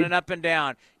and down and up and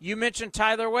down. You mentioned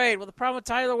Tyler Wade. Well, the problem with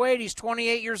Tyler Wade, he's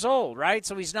 28 years old, right?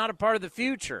 So he's not a part of the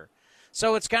future.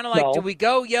 So it's kind of like, do we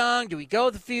go young? Do we go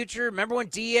the future? Remember when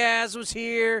Diaz was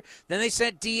here? Then they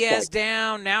sent Diaz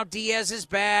down. Now Diaz is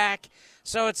back.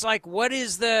 So it's like, what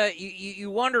is the – you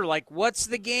wonder, like, what's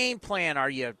the game plan? Are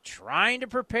you trying to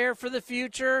prepare for the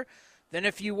future? Then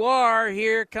if you are,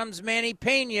 here comes Manny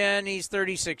Pena, and he's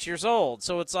 36 years old.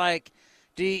 So it's like,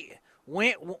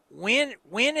 when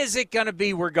is it going to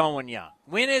be we're going young?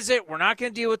 When is it we're not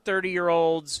going to deal with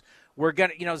 30-year-olds? We're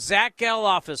going to, Zach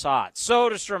Geloff is hot.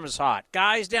 Soderstrom is hot.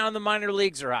 Guys down in the minor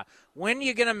leagues are hot. When are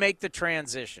you going to make the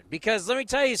transition? Because let me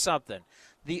tell you something.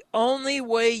 The only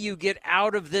way you get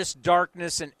out of this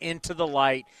darkness and into the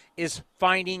light is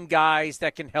finding guys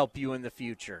that can help you in the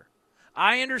future.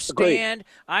 I understand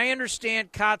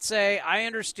Kotze. I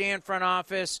understand front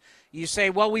office. You say,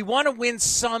 well, we want to win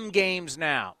some games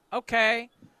now. Okay.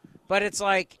 But it's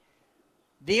like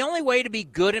the only way to be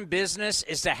good in business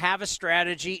is to have a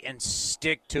strategy and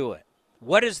stick to it.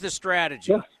 What is the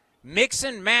strategy? Yeah.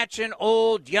 Mixing, matching,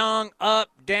 old, young, up,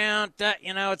 down.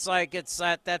 It's like it's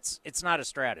not a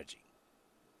strategy.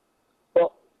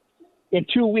 Well, in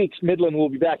 2 weeks, Midland will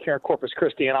be back here in Corpus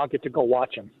Christi, and I'll get to go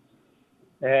watch him.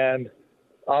 And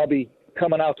I'll be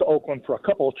coming out to Oakland for a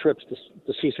couple of trips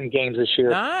to see some games this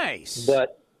year. Nice.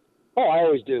 But, I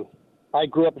always do. I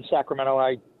grew up in Sacramento.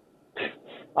 I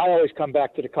always come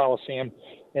back to the Coliseum.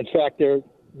 In fact,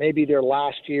 maybe their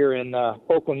last year in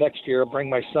Oakland next year, I'll bring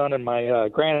my son and my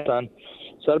grandson.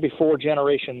 So that'll be 4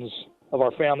 generations of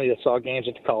our family that saw games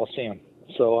at the Coliseum.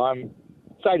 So I'm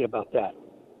excited about that.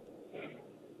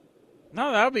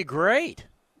 No, that'll be great.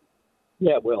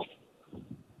 Yeah, it will.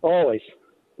 Always.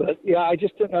 But, yeah, I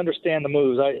just didn't understand the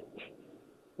moves.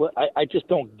 I just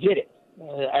don't get it.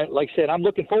 Like I said, I'm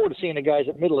looking forward to seeing the guys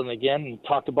at Midland again and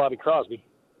talk to Bobby Crosby.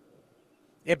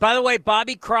 Yeah, by the way,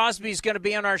 Bobby Crosby's going to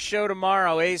be on our show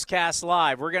tomorrow, A's Cast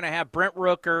Live. We're going to have Brent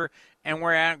Rooker, and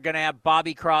we're going to have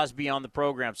Bobby Crosby on the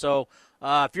program. So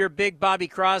if you're a big Bobby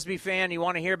Crosby fan, you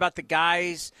want to hear about the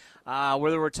guys,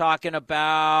 whether we're talking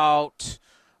about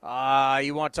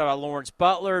you want to talk about Lawrence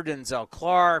Butler, Denzel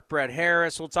Clark, Brett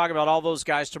Harris. We'll talk about all those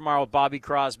guys tomorrow with Bobby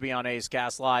Crosby on A's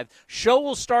Cast Live. Show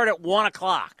will start at 1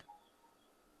 o'clock.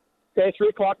 Okay, 3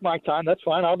 o'clock my time. That's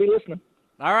fine. I'll be listening.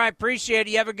 All right, appreciate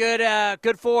it. You have a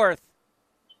good fourth.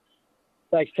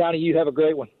 Thanks, Tony. You have a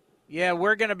great one. Yeah,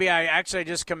 we're going to be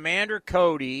just Commander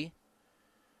Cody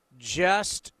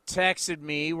just texted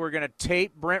me. We're going to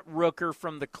tape Brent Rooker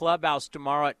from the clubhouse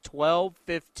tomorrow at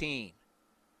 12:15.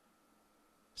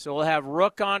 So we'll have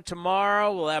Rook on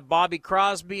tomorrow. We'll have Bobby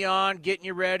Crosby on, getting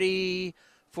you ready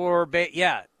for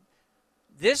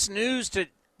this news to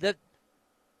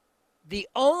the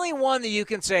only one that you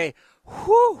can say,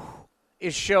 whew,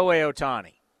 is Shohei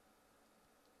Ohtani.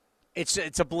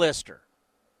 It's a blister.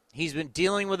 He's been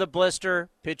dealing with a blister.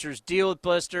 Pitchers deal with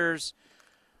blisters.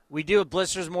 We deal with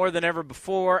blisters more than ever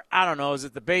before. I don't know. Is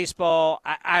it the baseball?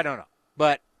 I don't know.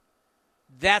 But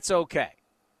that's okay.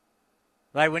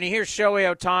 Like when you hear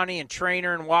Shohei Ohtani and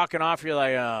trainer and walking off, you're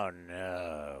like, oh,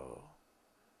 no.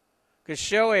 Because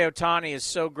Shohei Ohtani is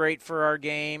so great for our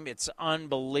game. It's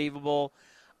unbelievable.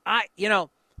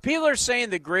 People are saying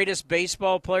the greatest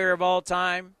baseball player of all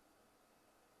time.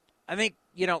 I think,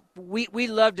 we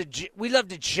love to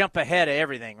jump ahead of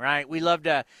everything, right? We love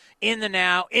to in the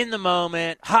now, in the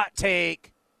moment, hot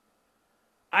take.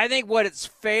 I think what's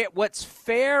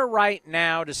fair right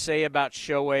now to say about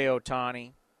Shohei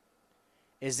Ohtani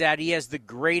is that he has the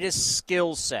greatest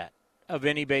skill set of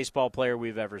any baseball player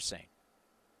we've ever seen.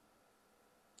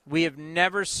 We have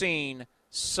never seen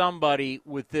somebody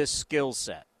with this skill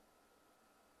set.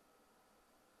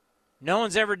 No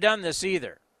one's ever done this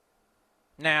either.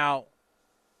 Now,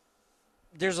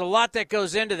 there's a lot that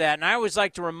goes into that, and I always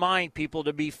like to remind people,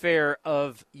 to be fair,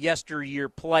 of yesteryear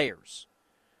players.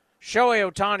 Shohei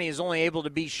Ohtani is only able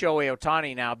to be Shohei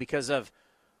Ohtani now because of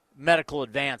medical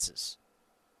advances.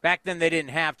 Back then, they didn't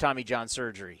have Tommy John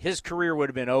surgery. His career would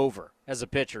have been over as a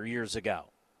pitcher years ago.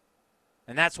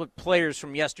 And that's what players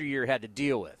from yesteryear had to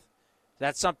deal with.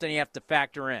 That's something you have to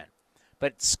factor in.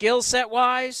 But skill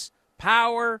set-wise,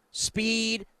 power,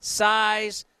 speed,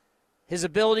 size, his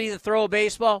ability to throw a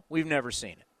baseball, we've never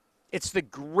seen it. It's the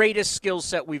greatest skill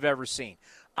set we've ever seen.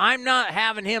 I'm not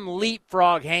having him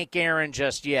leapfrog Hank Aaron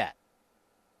just yet.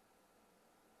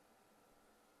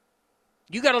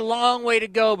 You got a long way to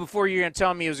go before you're going to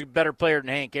tell me he was a better player than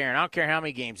Hank Aaron. I don't care how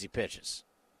many games he pitches.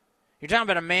 You're talking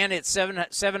about a man that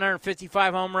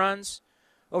 755 home runs,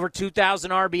 over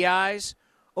 2,000 RBIs,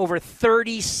 over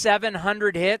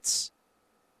 3,700 hits.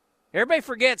 Everybody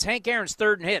forgets Hank Aaron's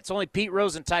third in hits. Only Pete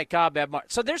Rose and Ty Cobb have more.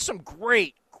 So there's some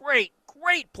great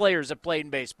players that played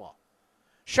in baseball.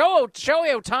 Shohei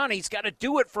Ohtani's got to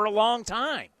do it for a long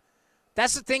time.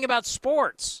 That's the thing about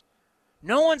sports.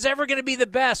 No one's ever going to be the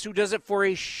best who does it for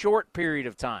a short period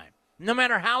of time, no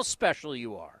matter how special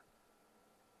you are.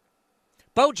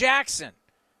 Bo Jackson,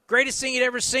 greatest thing you'd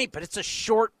ever seen, but it's a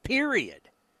short period.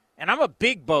 And I'm a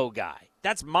big Bo guy.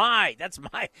 That's my,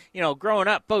 growing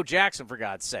up, Bo Jackson, for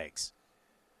God's sakes.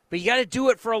 But you got to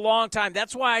do it for a long time.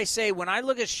 That's why I say when I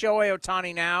look at Shohei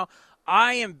Ohtani now,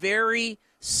 I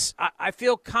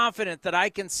feel confident that I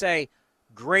can say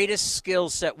greatest skill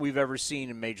set we've ever seen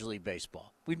in Major League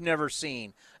Baseball. We've never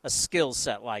seen a skill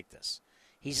set like this.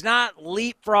 He's not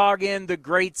leapfrogging the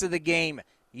greats of the game.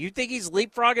 You think he's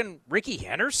leapfrogging Ricky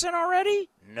Henderson already?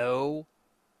 No.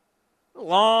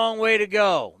 Long way to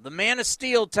go. The man of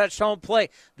steel touched home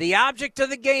plate. The object of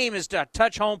the game is to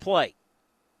touch home plate.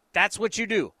 That's what you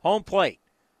do, home plate.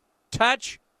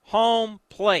 Touch home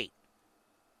plate.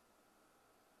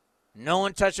 No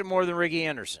one touched it more than Ricky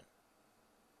Henderson.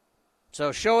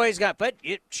 So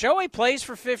Shohei plays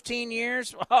for 15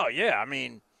 years. Oh, yeah,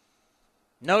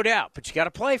 no doubt. But you got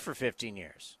to play for 15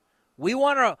 years. We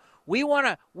want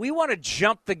to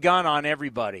jump the gun on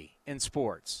everybody in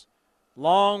sports.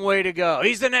 Long way to go.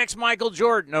 He's the next Michael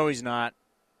Jordan. No, he's not.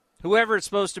 Whoever it's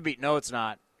supposed to be. No, it's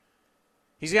not.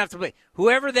 He's going to have to play.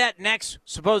 Whoever that next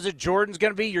supposed Jordan's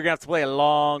going to be, you're going to have to play a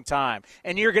long time.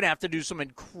 And you're going to have to do some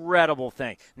incredible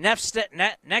things. Next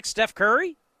Steph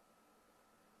Curry?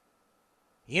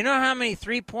 You know how many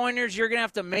three-pointers you're going to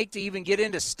have to make to even get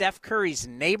into Steph Curry's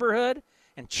neighborhood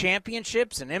and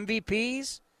championships and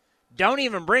MVPs? Don't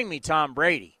even bring me Tom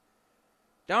Brady.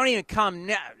 Don't even come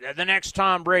the next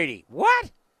Tom Brady.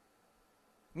 What?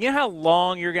 You know how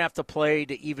long you're going to have to play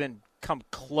to even come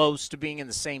close to being in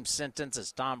the same sentence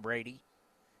as Tom Brady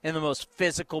in the most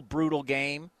physical, brutal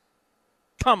game?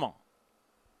 Come on.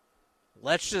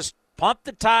 Let's just pump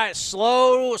the tires.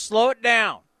 Slow it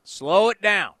down. Slow it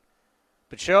down.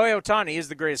 But Shohei Ohtani is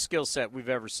the greatest skill set we've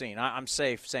ever seen. I'm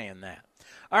safe saying that.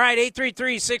 All right,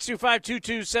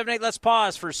 833-625-2278. Let's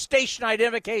pause for station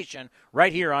identification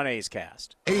right here on A's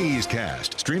Cast. A's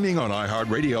Cast, streaming on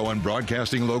iHeartRadio and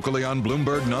broadcasting locally on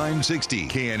Bloomberg 960,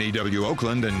 KNEW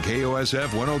Oakland, and KOSF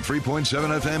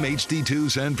 103.7 FM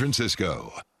HD2 San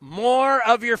Francisco. More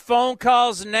of your phone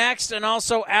calls next, and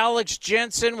also Alex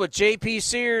Jensen with JP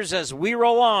Sears as we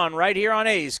roll on right here on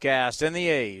A's Cast and the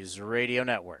A's Radio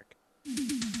Network.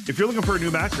 If you're looking for a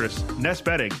new mattress, Nest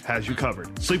Bedding has you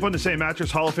covered. Sleep on the same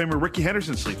mattress Hall of Famer Ricky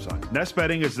Henderson sleeps on. Nest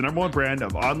Bedding is the #1 brand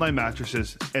of online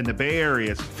mattresses and the Bay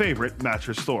Area's favorite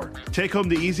mattress store. Take home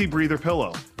the Easy Breather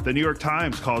pillow. The New York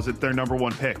Times calls it their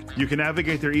 #1 pick. You can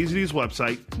navigate their easy-to-use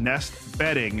website,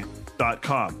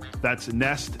 nestbedding.com. That's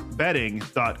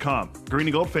nestbedding.com. Green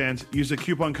and Gold fans, use the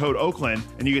coupon code Oakland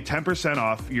and you get 10%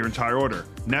 off your entire order.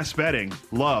 Nest Bedding,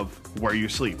 love where you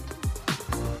sleep.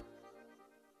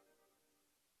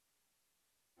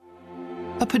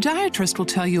 A podiatrist will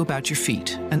tell you about your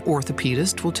feet. An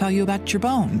orthopedist will tell you about your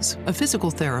bones. A physical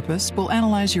therapist will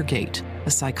analyze your gait. A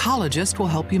psychologist will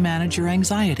help you manage your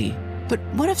anxiety. But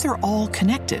what if they're all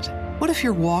connected? What if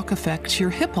your walk affects your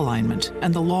hip alignment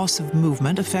and the loss of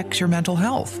movement affects your mental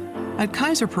health? At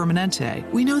Kaiser Permanente,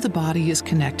 we know the body is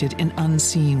connected in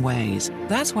unseen ways.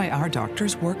 That's why our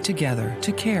doctors work together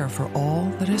to care for all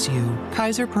that is you.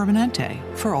 Kaiser Permanente,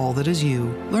 for all that is you.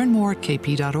 Learn more at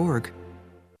kp.org.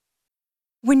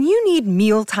 When you need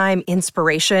mealtime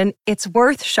inspiration, it's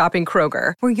worth shopping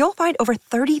Kroger, where you'll find over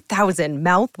 30,000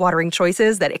 mouth-watering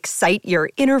choices that excite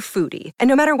your inner foodie. And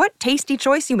no matter what tasty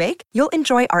choice you make, you'll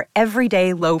enjoy our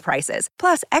everyday low prices,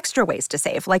 plus extra ways to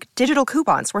save, like digital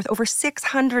coupons worth over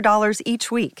 $600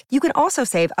 each week. You can also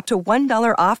save up to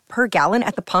 $1 off per gallon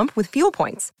at the pump with fuel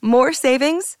points. More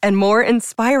savings and more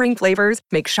inspiring flavors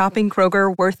make shopping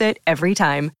Kroger worth it every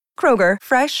time. Kroger,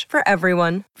 fresh for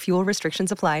everyone. Fuel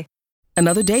restrictions apply.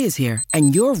 Another day is here,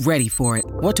 and you're ready for it.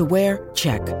 What to wear?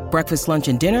 Check. Breakfast, lunch,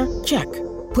 and dinner? Check.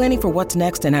 Planning for what's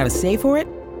next and how to save for it?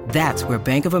 That's where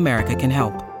Bank of America can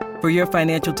help. For your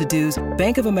financial to-dos,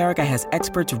 Bank of America has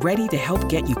experts ready to help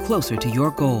get you closer to your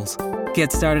goals.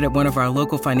 Get started at one of our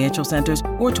local financial centers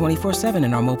or 24/7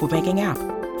 in our mobile banking app.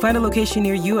 Find a location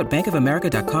near you at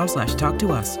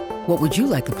bankofamerica.com/talktous. What would you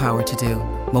like the power to do?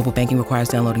 Mobile banking requires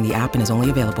downloading the app and is only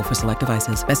available for select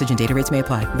devices. Message and data rates may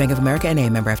apply. Bank of America NA,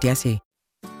 member FDIC.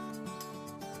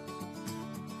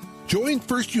 Join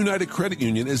First United Credit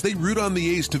Union as they root on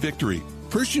the A's to victory.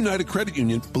 First United Credit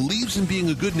Union believes in being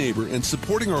a good neighbor and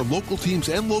supporting our local teams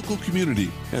and local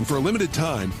community. And for a limited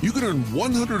time, you can earn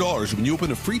 $100 when you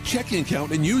open a free checking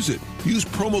account and use it. Use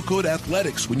promo code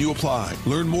ATHLETICS when you apply.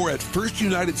 Learn more at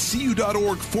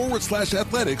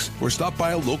firstunitedcu.org/athletics or stop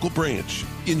by a local branch.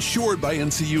 Insured by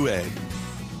NCUA.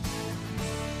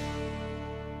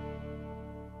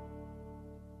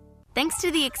 Thanks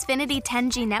to the Xfinity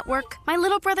 10G network, my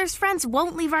little brother's friends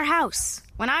won't leave our house.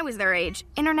 When I was their age,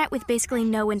 internet with basically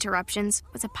no interruptions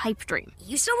was a pipe dream.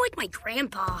 You sound like my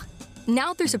grandpa.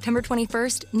 Now through September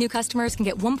 21st, new customers can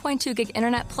get 1.2 gig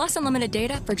internet plus unlimited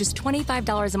data for just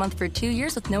 $25 a month for 2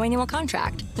 years with no annual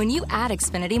contract when you add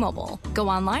Xfinity Mobile. Go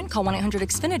online, call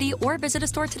 1-800-XFINITY, or visit a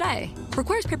store today.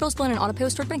 Requires pre-bill split and auto-pay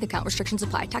with stored bank account. Restrictions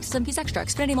apply. Taxes and fees extra.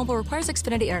 Xfinity Mobile requires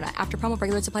Xfinity Internet. After promo,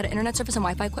 regular supply to internet service and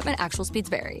Wi-Fi equipment. Actual speeds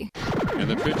vary. And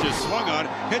the pitch is swung on,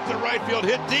 hit the right field,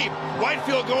 hit deep.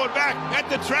 Whitefield going back at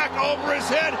the track, over his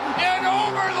head, and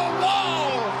over the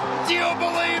wall. Do you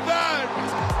believe that?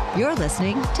 You're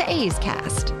listening to A's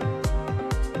Cast.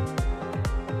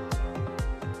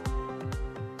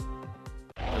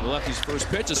 And the lefty's first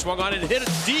pitch is swung on and hit it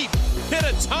deep, hit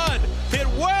a ton, hit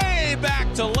way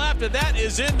back to left, and that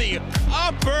is in the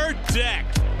upper deck.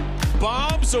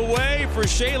 Bombs away for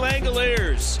Shea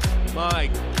Langoliers. My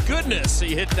goodness,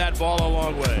 he hit that ball a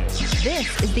long way.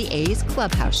 This is the A's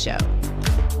Clubhouse Show.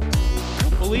 I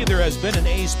don't believe there has been an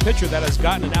A's pitcher that has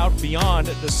gotten it out beyond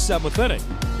the 7th inning.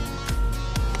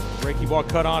 Breaking ball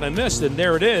cut on and missed, and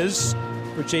there it is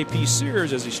for J.P.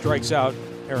 Sears as he strikes out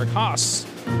Eric Haas.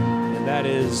 And that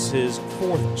is his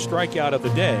 4th strikeout of the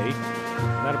day.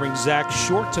 And that'll bring Zach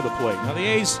Short to the plate. Now, the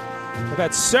A's have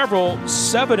had several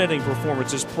 7-inning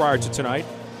performances prior to tonight,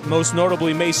 most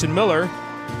notably Mason Miller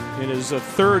in his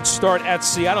 3rd start at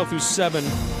Seattle through 7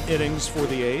 innings for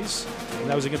the A's. And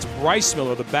that was against Bryce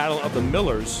Miller, the Battle of the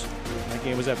Millers. That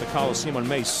game was at the Coliseum on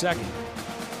May 2nd.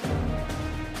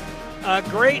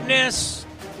 Greatness,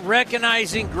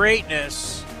 recognizing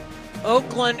greatness.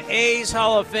 Oakland A's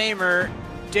Hall of Famer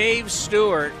Dave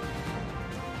Stewart.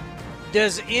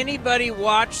 Does anybody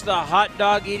watch the hot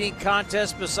dog eating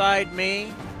contest beside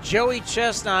me? Joey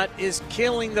Chestnut is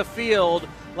killing the field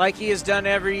like he has done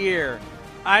every year.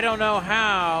 I don't know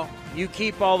how you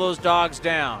keep all those dogs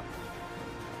down.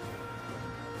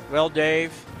 Well,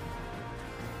 Dave,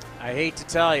 I hate to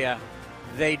tell you,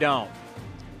 they don't.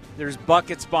 There's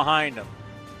buckets behind them.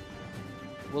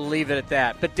 We'll leave it at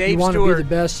that. But Dave Stewart, you want to be the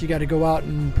best, you got to go out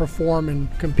and perform and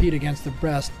compete against the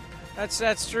best.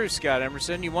 That's true, Scott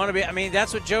Emerson. You want to be, I mean,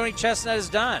 that's what Joey Chestnut has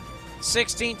done.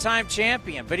 16-time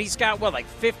champion, but he's got, like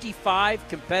 55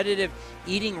 competitive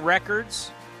eating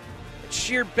records? It's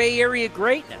sheer Bay Area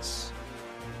greatness.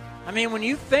 I mean, when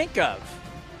you think of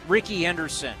Ricky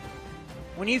Henderson,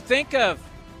 when you think of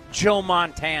Joe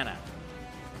Montana,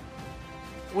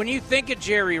 when you think of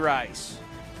Jerry Rice,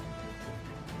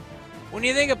 when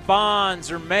you think of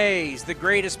Bonds or Mays, the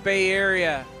greatest Bay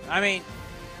Area, I mean,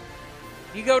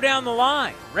 you go down the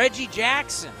line. Reggie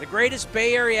Jackson, the greatest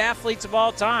Bay Area athletes of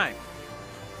all time.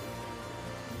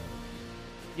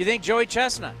 You think Joey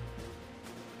Chestnut,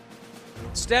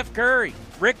 Steph Curry,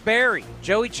 Rick Barry,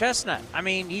 Joey Chestnut. I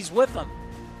mean, he's with them.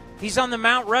 He's on the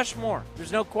Mount Rushmore.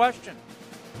 There's no question.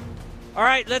 All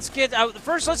right, let's get down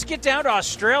to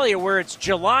Australia where it's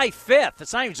July 5th.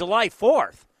 It's not even July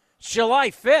 4th. It's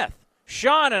July 5th.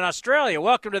 Sean in Australia,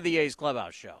 welcome to the A's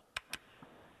Clubhouse Show.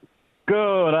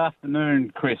 Good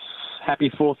afternoon, Chris. Happy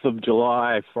 4th of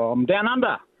July from down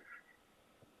under.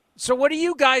 So what do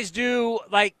you guys do?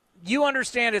 Like, you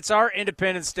understand it's our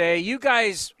Independence Day. You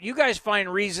guys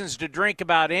find reasons to drink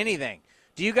about anything.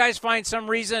 Do you guys find some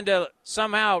reason to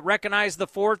somehow recognize the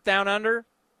 4th down under?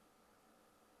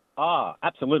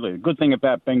 Absolutely. The good thing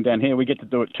about being down here, we get to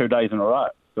do it 2 days in a row.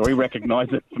 So we recognize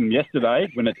it from yesterday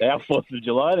when it's our 4th of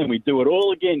July, then we do it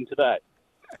all again today.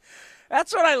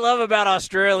 That's what I love about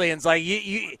Australians. Like,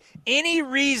 you any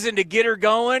reason to get her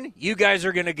going, you guys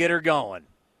are going to get her going.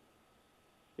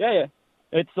 Yeah.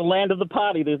 It's the land of the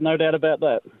party. There's no doubt about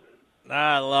that.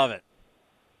 I love it.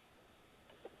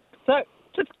 So,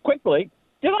 just quickly,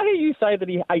 did I hear you say that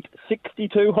he ate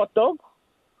 62 hot dogs?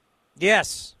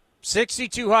 Yes,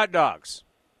 62 hot dogs.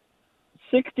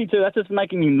 62, that's just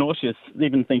making me nauseous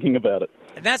even thinking about it.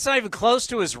 And that's not even close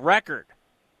to his record.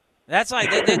 That's like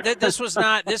this was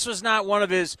not one of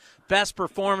his best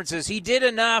performances. He did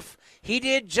enough. He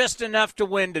did just enough to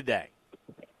win today.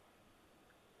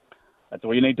 That's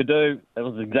all you need to do. That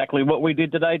was exactly what we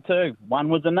did today too. One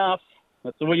was enough.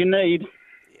 That's all you need.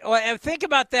 Well, and think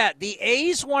about that. The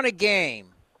A's won a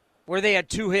game where they had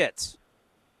 2 hits.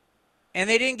 And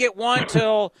they didn't get one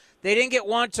till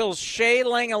Shea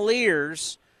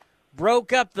Langoliers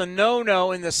broke up the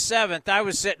no-no in the 7th. I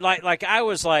was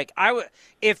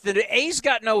if the A's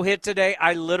got no hit today,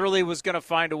 I literally was going to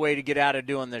find a way to get out of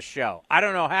doing this show. I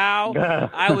don't know how.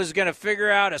 I was going to figure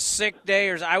out a sick day,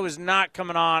 or I was not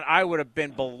coming on. I would have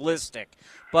been ballistic.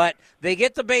 But they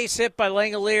get the base hit by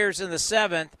Langoliers in the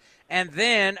 7th, and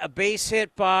then a base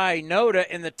hit by Noda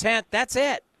in the 10th. That's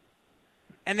it.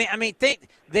 And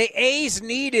the A's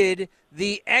needed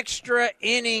the extra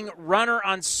inning runner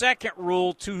on second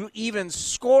rule to even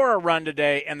score a run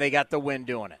today, and they got the win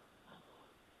doing it.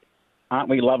 Aren't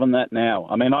we loving that now?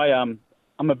 I mean,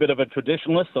 I'm a bit of a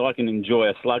traditionalist, so I can enjoy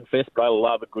a slugfest, but I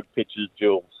love a good pitcher's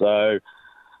duel. So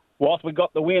whilst we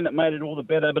got the win, it made it all the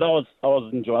better. But I was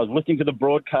listening to the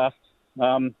broadcast.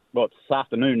 It's this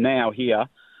afternoon now here.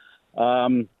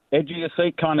 Edge of your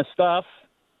seat kind of stuff.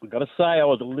 I've got to say, I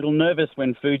was a little nervous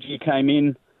when Fuji came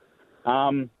in.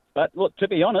 But look, to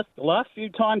be honest, the last few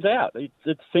times out, it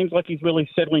seems like he's really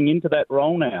settling into that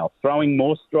role now, throwing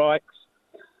more strikes,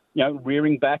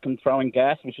 rearing back and throwing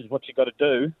gas, which is what you got to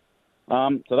do.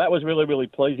 So that was really, really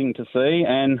pleasing to see.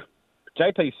 And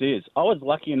JP Sears, I was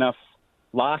lucky enough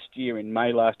in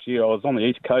May last year, I was on the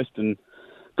East Coast and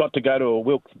got to go to a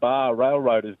Wilkes Bar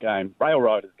Railroaders game.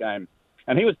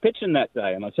 And he was pitching that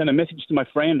day, and I sent a message to my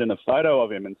friend and a photo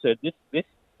of him and said,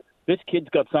 this kid's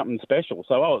got something special.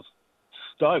 So I was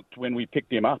stoked when we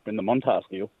picked him up in the Montas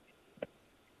deal.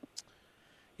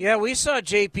 Yeah, we saw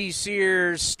J.P.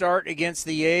 Sears start against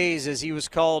the A's as he was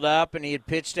called up, and he had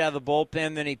pitched out of the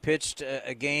bullpen. Then he pitched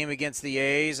a game against the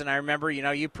A's, and I remember,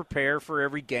 you prepare for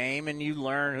every game, and you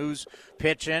learn who's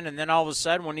pitching. And then all of a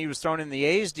sudden, when he was thrown in the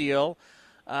A's deal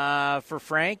for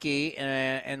Frankie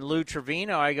and Lou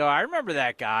Trevino, I remember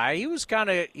that guy. He was kind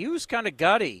of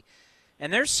gutty.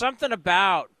 And there's something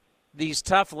about these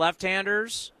tough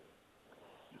left-handers.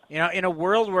 In a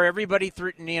world where everybody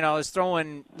is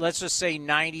throwing, let's just say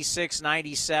 96,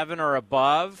 97 or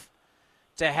above,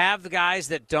 to have the guys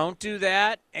that don't do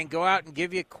that and go out and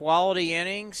give you quality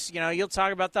innings, you'll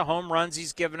talk about the home runs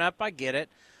he's given up. I get it.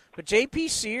 But J.P.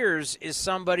 Sears is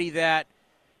somebody that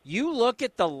you look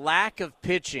at the lack of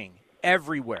pitching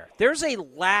everywhere. There's a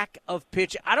lack of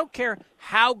pitching. I don't care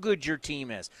how good your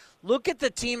team is. Look at the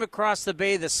team across the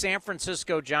bay, the San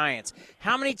Francisco Giants.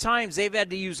 How many times they've had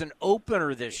to use an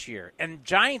opener this year, and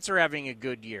Giants are having a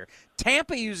good year.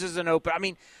 Tampa uses an opener. I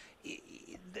mean,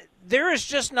 there is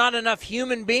just not enough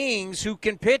human beings who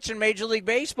can pitch in Major League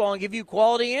Baseball and give you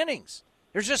quality innings.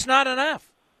 There's just not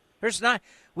enough. There's not.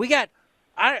 We got.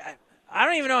 I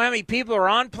don't even know how many people are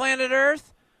on planet Earth.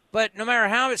 But no matter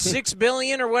how it's 6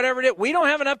 billion or whatever it is, we don't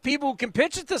have enough people who can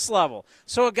pitch at this level.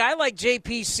 So a guy like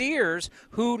J.P. Sears,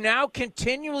 who now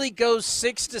continually goes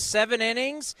 6 to 7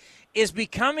 innings, is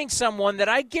becoming someone that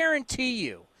I guarantee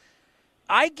you,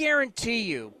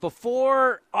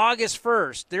 before August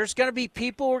 1st, there's going to be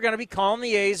people who are going to be calling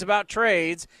the A's about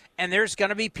trades, and there's going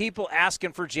to be people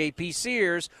asking for J.P.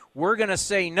 Sears. We're going to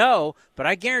say no, but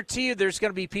I guarantee you there's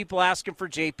going to be people asking for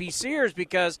J.P. Sears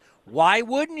because why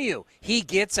wouldn't you? He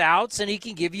gets outs and he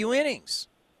can give you innings.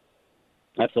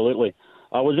 Absolutely.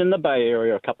 I was in the Bay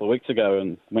Area a couple of weeks ago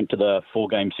and went to the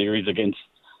 4-game series against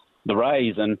the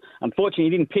Rays, and unfortunately he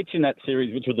didn't pitch in that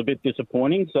series, which was a bit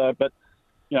disappointing. But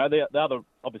the other,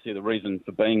 obviously, the reason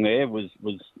for being there was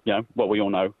what we all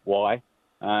know why.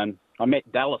 I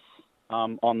met Dallas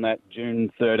on that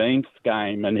June 13th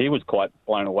game, and he was quite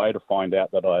blown away to find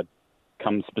out that I'd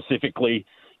come specifically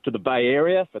to the Bay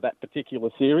Area for that particular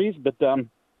series. But I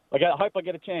hope I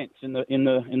get a chance in the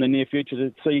near future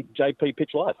to see JP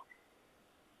pitch live.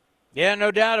 Yeah,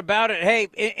 no doubt about it. Hey,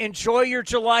 enjoy your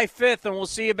July 5th, and we'll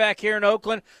see you back here in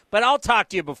Oakland. But I'll talk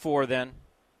to you before then.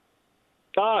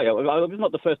 Oh, yeah, it's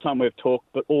not the first time we've talked,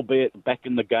 but albeit back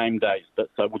in the game days. So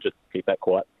we'll just keep that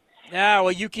quiet. Yeah,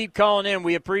 well, you keep calling in.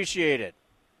 We appreciate it.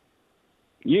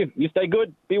 You stay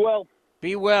good. Be well.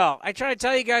 Be well. I try to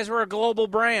tell you guys we're a global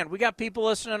brand. We got people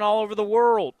listening all over the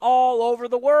world. All over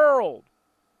the world.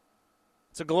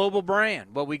 It's a global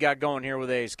brand, what we got going here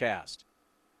with A's Cast.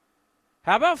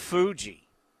 How about Fuji?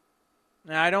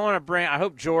 Now, I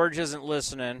hope George isn't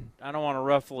listening. I don't want to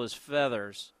ruffle his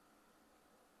feathers.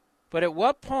 But at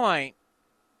what point,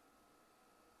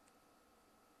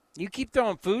 you keep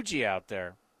throwing Fuji out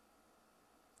there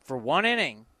for one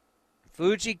inning.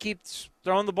 Fuji keeps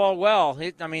throwing the ball well.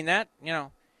 He's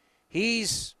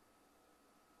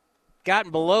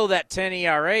gotten below that 10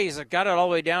 ERA. He's got it all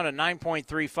the way down to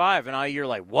 9.35. And you're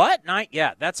like, what?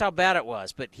 Yeah, that's how bad it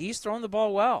was. But he's throwing the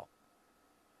ball well.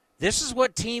 This is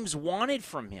what teams wanted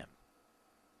from him.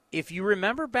 If you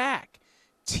remember back,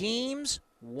 teams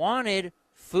wanted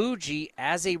Fuji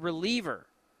as a reliever.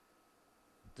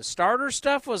 The starter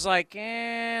stuff was like,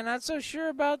 not so sure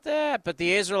about that. But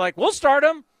the A's are like, we'll start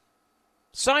him.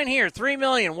 Sign here, $3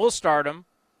 million, we'll start him.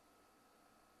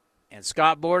 And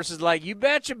Scott Boras is like, you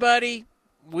betcha, buddy.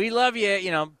 We love you.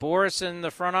 You know, Boras and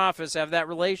the front office have that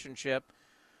relationship.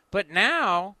 But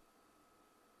now,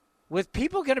 with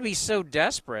people going to be so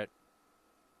desperate,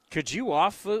 could you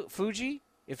off Fuji?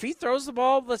 If he throws the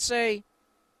ball, let's say,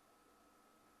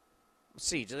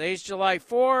 today's July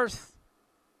 4th.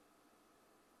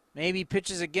 Maybe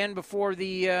pitches again before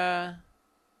the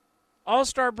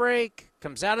All-Star break.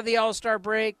 Comes out of the All-Star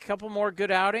break. Couple more good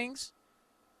outings.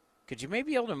 Could you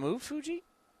maybe be able to move Fuji?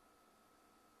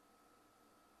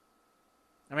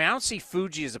 I mean, I don't see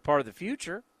Fuji as a part of the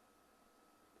future.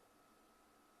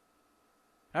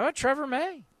 How about Trevor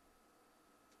May?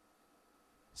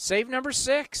 Save number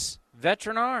 6,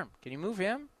 veteran arm. Can you move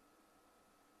him?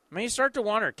 I mean, you start to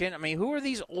wonder, who are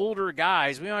these older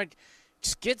guys? We might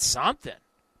just get something.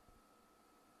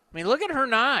 I mean, look at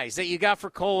Hernandez that you got for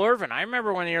Cole Irvin. I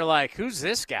remember when you're like, who's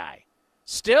this guy?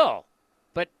 Still.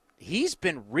 But he's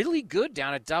been really good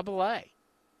down at AA.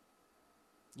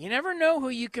 You never know who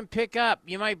you can pick up.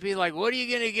 You might be like, what are you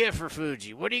going to get for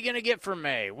Fuji? What are you going to get for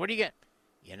May? What do you get?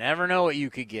 You never know what you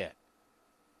could get.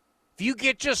 If you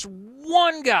get just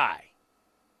one guy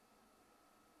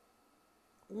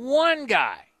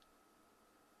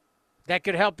that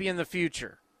could help you in the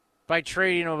future, by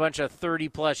trading a bunch of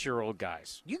 30-plus-year-old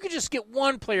guys. You could just get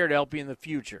one player to help you in the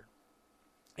future.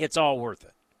 It's all worth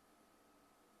it.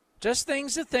 Just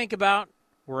things to think about.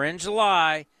 We're in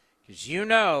July,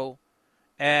 because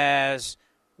as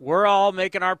we're all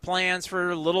making our plans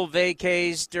for little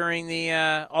vacays during the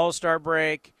All-Star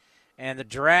break and the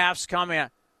draft's coming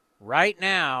out. Right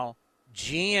now,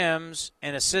 GMs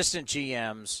and assistant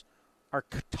GMs are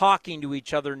talking to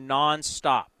each other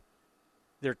nonstop.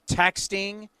 They're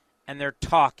texting and they're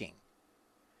talking.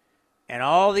 And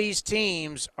all these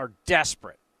teams are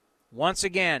desperate. Once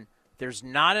again, there's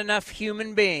not enough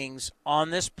human beings on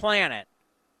this planet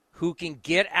who can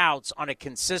get outs on a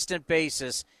consistent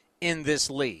basis in this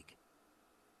league.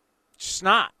 It's just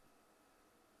not.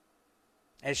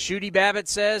 As Shooty Babbitt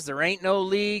says, there ain't no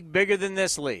league bigger than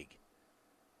this league.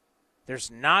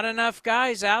 There's not enough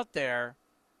guys out there,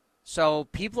 so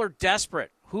people are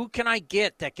desperate. Who can I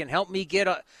get that can help me get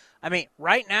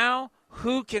right now,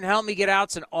 who can help me get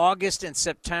outs in August and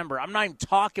September? I'm not even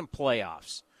talking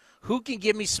playoffs. Who can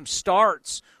give me some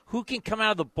starts? Who can come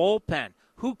out of the bullpen?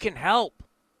 Who can help?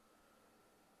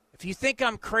 If you think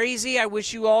I'm crazy, I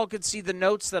wish you all could see the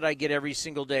notes that I get every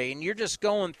single day. And you're just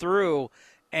going through,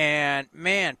 and,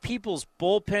 man, people's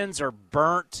bullpens are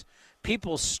burnt.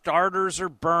 People's starters are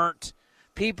burnt.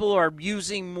 People are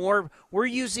using more. We're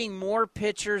using more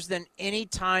pitchers than any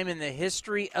time in the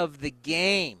history of the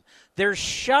game. There's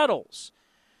shuttles.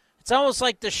 It's almost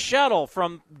like the shuttle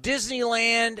from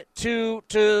Disneyland to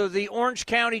the Orange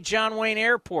County John Wayne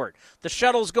Airport. The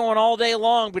shuttle's going all day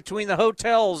long between the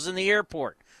hotels and the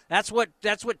airport. That's what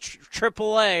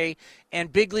AAA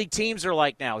and big league teams are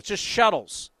like now. It's just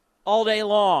shuttles all day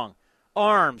long.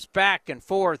 Arms back and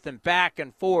forth and back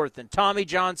and forth, and Tommy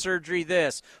John surgery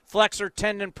this, flexor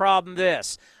tendon problem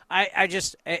this. How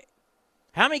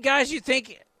many guys you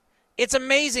think? It's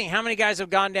amazing how many guys have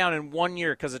gone down in 1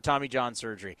 year because of Tommy John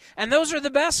surgery. And those are the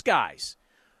best guys.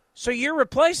 So you're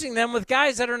replacing them with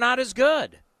guys that are not as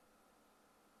good.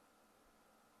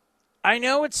 I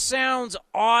know it sounds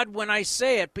odd when I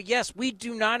say it, but yes, we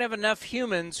do not have enough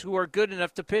humans who are good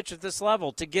enough to pitch at this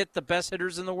level to get the best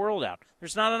hitters in the world out.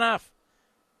 There's not enough.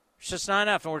 It's just not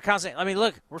enough. And we're constantly,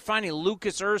 look, we're finding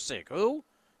Lucas Ursig. Who?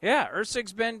 Yeah,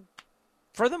 Ursig's been,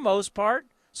 for the most part,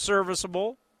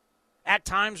 serviceable. At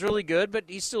times really good, but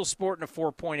he's still sporting a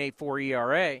 4.84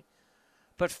 ERA.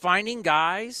 But finding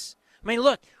guys,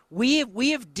 look, we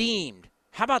have deemed,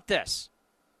 how about this?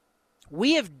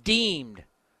 We have deemed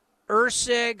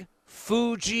Ursig,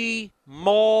 Fuji,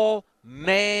 Mole,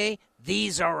 May,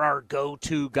 these are our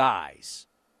go-to guys.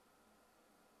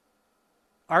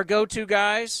 Our go-to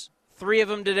guys, 3 of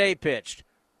them today pitched.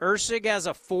 Ursig has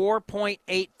a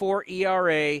 4.84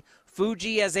 ERA,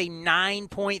 Fuji has a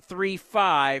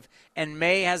 9.35, and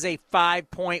May has a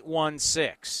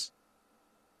 5.16.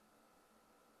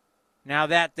 Now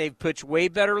that they've pitched way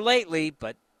better lately,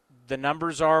 but the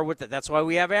numbers are what that's why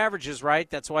we have averages, right?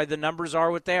 That's why the numbers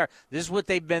are what they are. This is what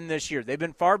they've been this year. They've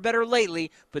been far better lately,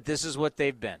 but this is what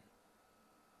they've been.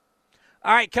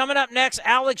 All right, coming up next,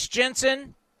 Alex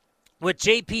Jensen with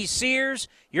JP Sears.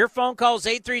 Your phone call is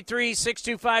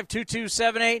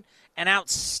 833-625-2278. An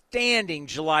outstanding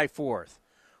July 4th.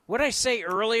 What I say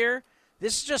earlier,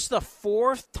 this is just the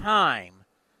 4th time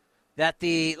that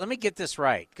let me get this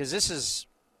right, because this is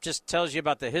just tells you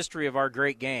about the history of our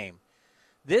great game.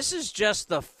 This is just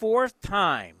the fourth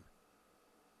time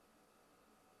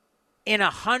in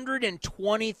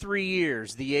 123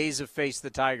 years the A's have faced the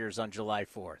Tigers on July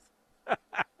 4th.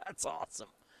 That's awesome.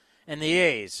 And the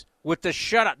A's, with the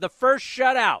shutout, the first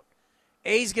shutout.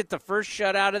 A's get the first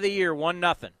shutout of the year,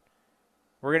 1-0.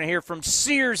 We're going to hear from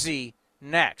Searsy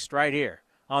next, right here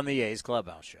on the A's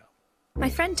Clubhouse Show. My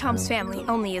friend Tom's family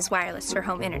only uses wireless for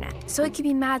home internet, so it can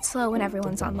be mad slow when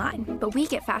everyone's online. But we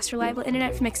get fast, reliable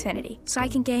internet from Xfinity, so I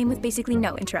can game with basically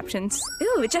no interruptions.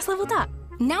 Ooh, it just leveled up.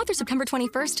 Now through September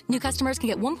 21st, new customers can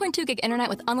get 1.2 gig internet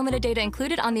with unlimited data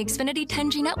included on the Xfinity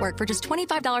 10G network for just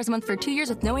 $25 a month for 2 years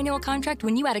with no annual contract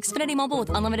when you add Xfinity Mobile with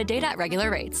unlimited data at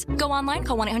regular rates. Go online,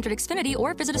 call 1-800-XFINITY,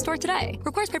 or visit a store today.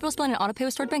 Requires paperless bill and an auto-pay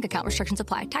with stored bank account. Restrictions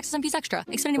apply. Taxes and fees extra.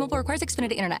 Xfinity Mobile requires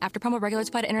Xfinity internet. After promo, regular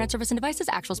supply to internet service and devices.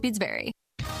 Actual speeds vary.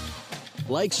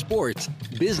 Like sports,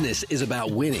 business is about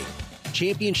winning.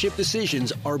 Championship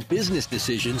decisions are business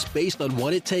decisions based on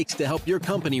what it takes to help your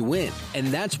company win. And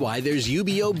that's why there's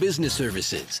UBO Business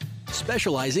Services,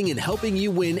 specializing in helping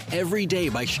you win every day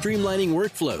by streamlining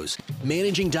workflows,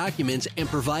 managing documents, and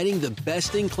providing the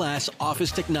best-in-class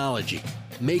office technology.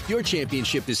 Make your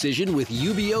championship decision with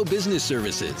UBO Business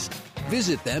Services.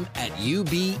 Visit them at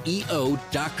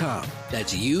ubeo.com.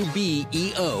 That's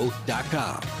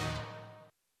ubeo.com.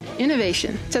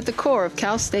 Innovation is at the core of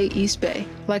Cal State East Bay,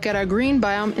 like at our Green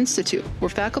Biome Institute, where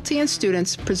faculty and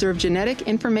students preserve genetic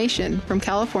information from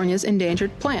California's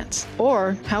endangered plants,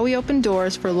 or how we open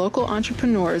doors for local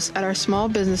entrepreneurs at our Small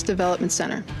Business Development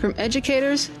Center. From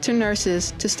educators to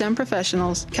nurses to STEM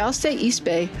professionals, Cal State East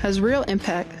Bay has real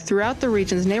impact throughout the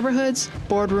region's neighborhoods,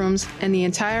 boardrooms, and the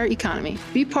entire economy.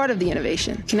 Be part of the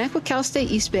innovation. Connect with Cal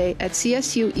State East Bay at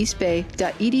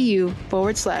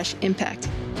csueastbay.edu/impact.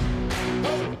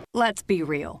 Let's be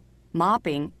real.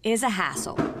 Mopping is a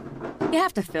hassle. You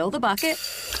have to fill the bucket,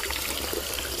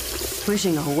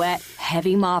 pushing a wet,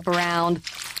 heavy mop around,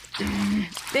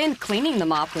 then cleaning the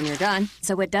mop when you're done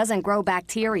so it doesn't grow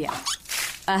bacteria.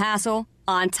 A hassle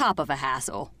on top of a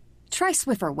hassle. Try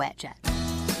Swiffer WetJet.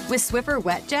 With Swiffer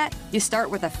WetJet, you start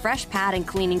with a fresh pad and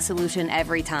cleaning solution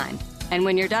every time. And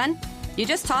when you're done, you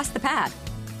just toss the pad.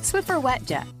 Swiffer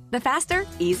WetJet, the faster,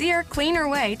 easier, cleaner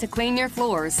way to clean your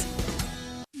floors.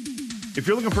 If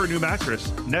you're looking for a new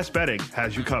mattress, Nest Bedding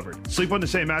has you covered. Sleep on the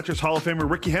same mattress Hall of Famer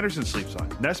Ricky Henderson sleeps on.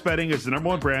 Nest Bedding is the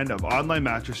 #1 brand of online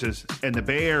mattresses and the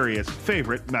Bay Area's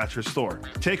favorite mattress store.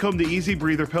 Take home the Easy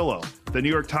Breather pillow. The New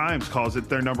York Times calls it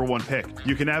their #1 pick.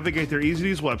 You can navigate their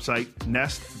easy-to-use website,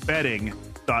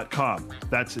 nestbedding.com.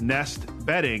 That's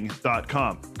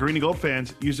nestbedding.com. Green and Gold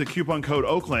fans, use the coupon code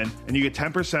Oakland and you get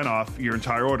 10% off your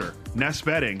entire order. Nest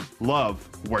Bedding, love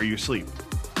where you sleep.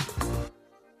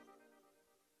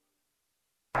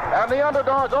 And the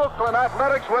underdogs, Oakland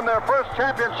Athletics, win their first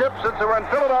championship since they were in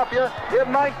Philadelphia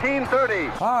in 1930.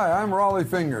 Hi, I'm Raleigh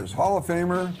Fingers, Hall of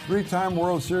Famer, 3-time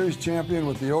World Series champion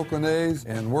with the Oakland A's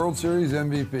and World Series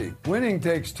MVP. Winning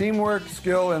takes teamwork,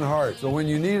 skill, and heart. So when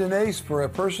you need an ace for a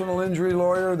personal injury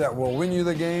lawyer that will win you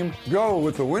the game, go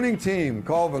with the winning team.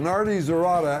 Call Venardi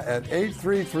Zerata at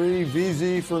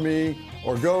 833-VZ-FOR-ME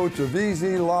or go to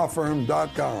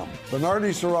vzlawfirm.com.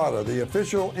 Venardi Zerata, the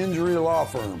official injury law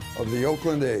firm of the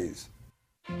Oakland A's.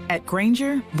 At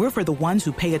Grainger, we're for the ones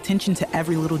who pay attention to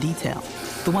every little detail.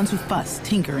 The ones who fuss,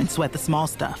 tinker, and sweat the small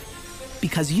stuff.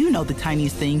 Because you know the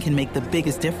tiniest thing can make the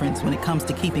biggest difference when it comes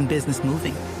to keeping business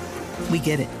moving. We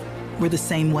get it. We're the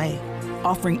same way,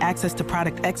 offering access to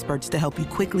product experts to help you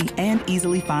quickly and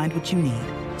easily find what you need.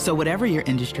 So whatever your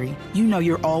industry, you know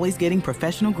you're always getting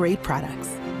professional-grade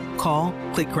products. Call,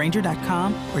 click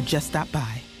Grainger.com, or just stop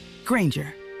by.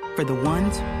 Grainger, for the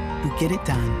ones who get it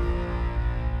done.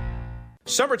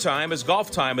 Summertime is golf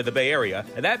time in the Bay Area,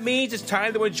 and that means it's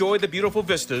time to enjoy the beautiful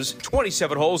vistas,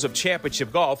 27 holes of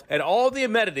championship golf, and all the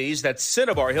amenities that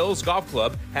Cinnabar Hills Golf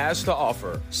Club has to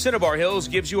offer. Cinnabar Hills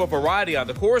gives you a variety on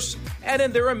the course and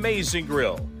in their amazing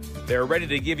grill. They're ready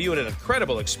to give you an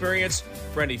incredible experience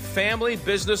for any family,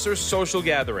 business, or social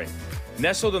gathering.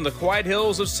 Nestled in the quiet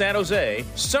hills of San Jose,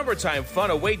 summertime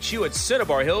fun awaits you at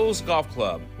Cinnabar Hills Golf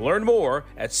Club. Learn more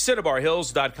at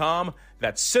cinnabarhills.com.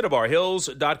 That's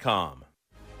cinnabarhills.com.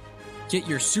 Get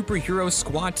your superhero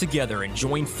squad together and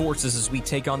join forces as we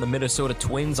take on the Minnesota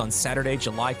Twins on Saturday,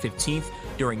 July 15th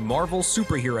during Marvel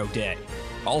Superhero Day.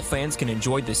 All fans can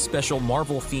enjoy this special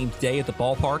Marvel-themed day at the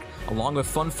ballpark, along with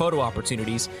fun photo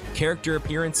opportunities, character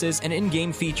appearances, and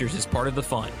in-game features as part of the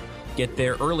fun. Get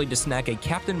there early to snack a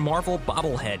Captain Marvel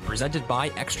bobblehead presented by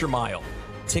Extra Mile.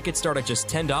 Tickets start at just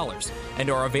 $10 and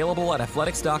are available at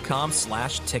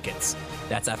athletics.com/tickets.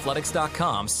 That's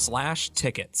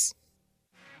athletics.com/tickets.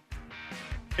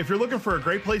 If you're looking for a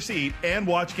great place to eat and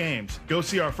watch games, go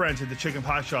see our friends at the Chicken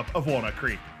Pie Shop of Walnut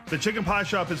Creek. The Chicken Pie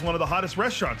Shop is one of the hottest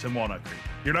restaurants in Walnut Creek.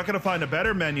 You're not going to find a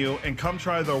better menu, and come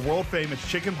try their world-famous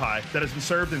chicken pie that has been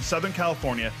served in Southern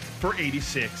California for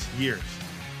 86 years.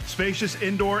 Spacious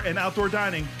indoor and outdoor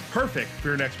dining, perfect for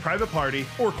your next private party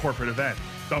or corporate event.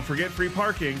 Don't forget free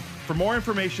parking. For more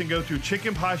information, go to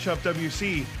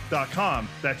chickenpieshopwc.com.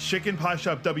 That's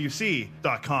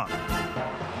chickenpieshopwc.com.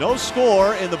 No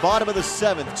score in the bottom of the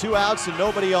 7th. 2 outs and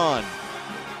nobody on.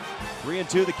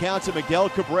 3-2 the count to Miguel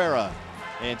Cabrera.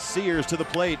 And Sears to the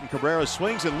plate, and Cabrera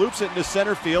swings and loops it into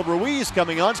center field. Ruiz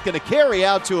coming on, is going to carry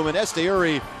out to him, and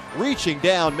Esteuri reaching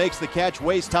down, makes the catch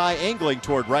waist high, angling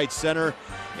toward right center,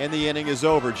 and the inning is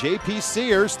over. J.P.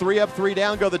 Sears, 3 up, 3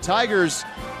 down, go the Tigers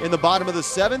in the bottom of the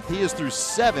 7th. He is through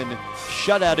 7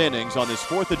 shutout innings on this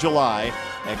 4th of July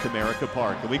at Comerica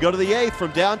Park. And we go to the 8th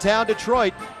from downtown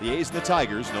Detroit. The A's and the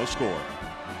Tigers, no score.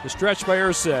 The stretch by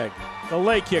Urseg. The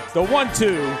lay kick, the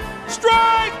 1-2.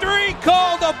 Strike 3,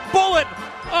 called a bullet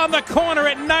on the corner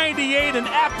at 98. An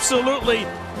absolutely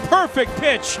perfect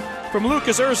pitch from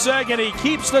Lucas Urseg, and he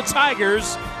keeps the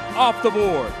Tigers off the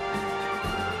board.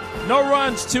 No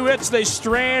runs, 2 hits, they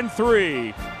strand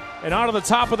 3. And on to the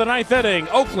top of the 9th inning,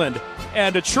 Oakland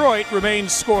and Detroit remain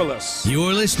scoreless.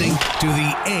 You're listening to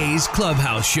the A's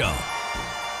Clubhouse Show.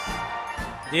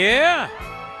 Yeah,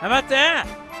 how about that?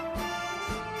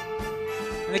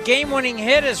 And the game-winning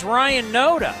hit is Ryan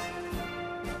Noda.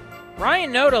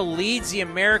 Ryan Noda leads the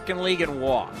American League in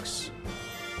walks.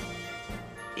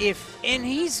 And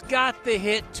he's got the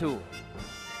hit to him.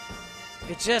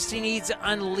 It's just he needs to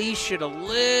unleash it a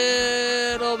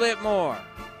little bit more.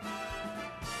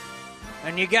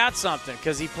 And you got something,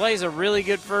 because he plays a really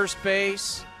good first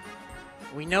base.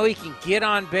 We know he can get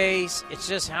on base. It's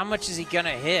just how much is he going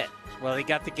to hit? Well, he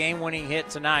got the game-winning hit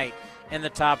tonight in the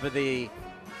top of the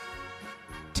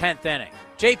 10th inning.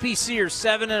 J.P. Sears,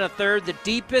 7 1/3, the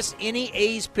deepest any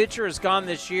A's pitcher has gone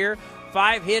this year.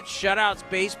 5 hits, shutouts,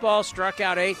 baseball, struck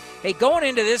out 8. Hey, going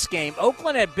into this game,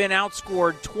 Oakland had been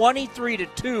outscored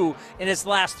 23-2 in its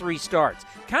last 3 starts.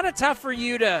 Kind of tough for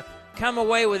you to come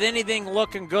away with anything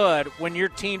looking good when your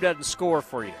team doesn't score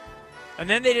for you. And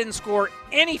then they didn't score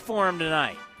any for him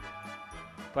tonight.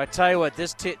 But I tell you what,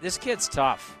 this kid's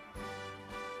tough.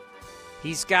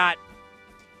 He's got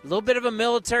a little bit of a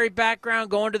military background,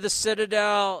 going to the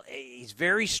Citadel. He's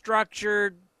very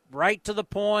structured, right to the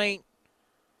point.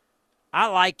 I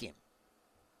like him.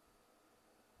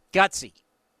 Gutsy.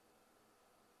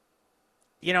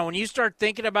 You know, when you start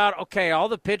thinking about, okay, all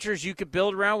the pitchers you could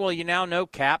build around, well, you now know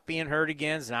Cap being hurt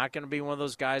again is not going to be one of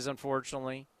those guys,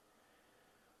 unfortunately.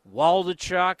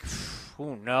 Waldichuk,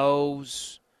 who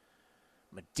knows?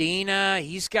 Medina,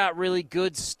 he's got really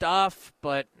good stuff,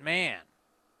 but, man,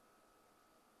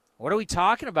 what are we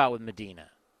talking about with Medina?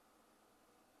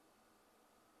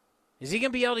 Is he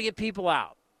going to be able to get people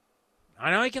out? I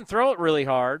know he can throw it really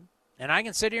hard, and I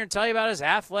can sit here and tell you about his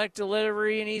athletic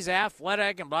delivery, and he's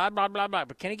athletic and blah, blah, blah, blah,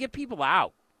 but can he get people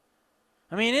out?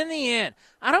 I mean, in the end,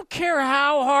 I don't care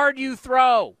how hard you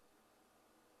throw.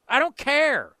 I don't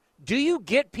care. Do you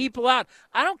get people out?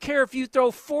 I don't care if you throw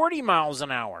 40 miles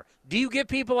an hour. Do you get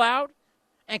people out?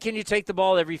 And can you take the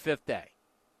ball every 5th day?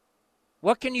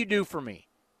 What can you do for me?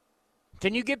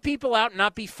 Can you get people out and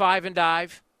not be 5 and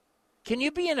dive? Can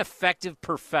you be an effective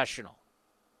professional?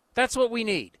 That's what we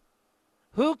need.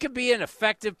 Who can be an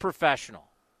effective professional?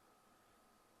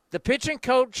 The pitching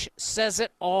coach says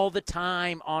it all the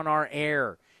time on our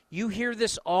air. You hear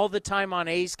this all the time on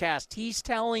A's Cast. He's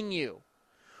telling you,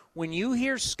 when you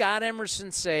hear Scott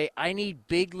Emerson say, I need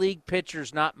big league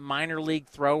pitchers, not minor league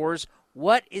throwers,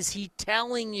 what is he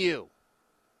telling you?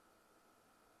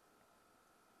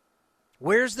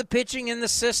 Where's the pitching in the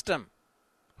system?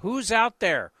 Who's out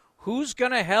there? Who's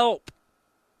going to help?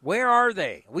 Where are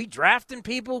they? Are we drafting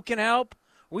people who can help?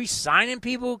 Are we signing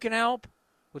people who can help?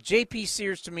 Well, J.P.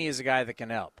 Sears to me is a guy that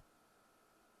can help.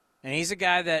 And he's a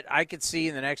guy that I could see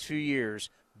in the next few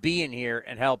years being here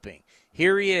and helping.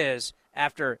 Here he is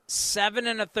after 7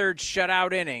 1/3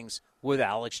 shutout innings with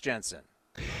Alex Jensen.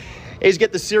 A's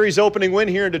get the series opening win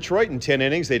here in Detroit in 10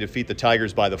 innings. They defeat the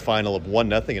Tigers by the final of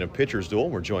 1-0 in a pitcher's duel.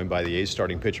 We're joined by the A's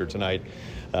starting pitcher tonight,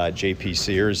 J.P.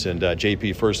 Sears. And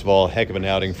J.P., first of all, heck of an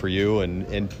outing for you.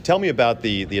 And tell me about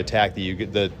the attack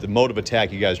that the mode of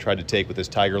attack you guys tried to take with this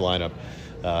Tiger lineup.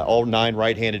 All 9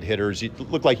 right-handed hitters. You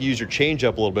looked like you used your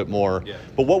changeup a little bit more. Yeah.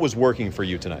 But what was working for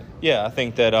you tonight? Yeah, I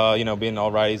think that being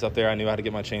all righties up there, I knew how to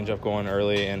get my changeup going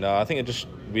early, and I think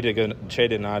we did good.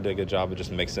 Shade and I did a good job of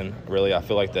just mixing. Really, I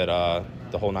feel like that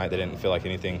the whole night they didn't feel like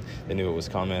anything. They knew it was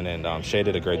coming, and Shade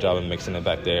did a great job of mixing it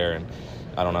back there. And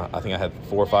I don't know, I think I had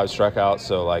 4 or 5 strikeouts.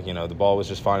 So, like, you know, the ball was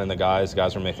just finding the guys. The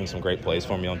guys were making some great plays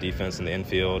for me on defense in the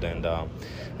infield. And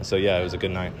so, yeah, it was a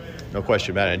good night. No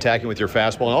question about it. Attacking with your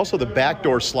fastball and also the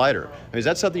backdoor slider. I mean, is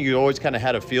that something you always kind of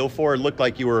had a feel for? It looked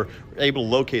like you were able to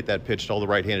locate that pitch to all the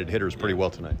right-handed hitters pretty well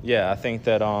tonight. Yeah, I think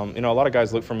that, you know, a lot of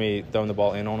guys look for me throwing the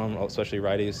ball in on them, especially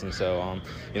righties. And so,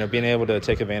 you know, being able to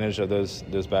take advantage of those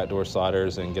backdoor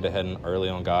sliders and get ahead early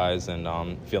on guys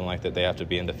and feeling like that they have to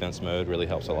be in defense mode really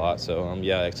helps a lot. So,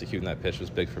 yeah, executing that pitch was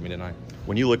big for me tonight.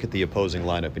 When you look at the opposing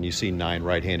lineup and you see 9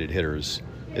 right-handed hitters,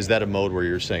 is that a mode where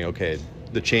you're saying, okay,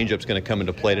 the changeup's going to come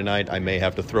into play tonight, I may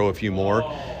have to throw a few more?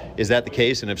 Is that the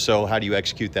case? And if so, how do you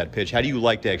execute that pitch? How do you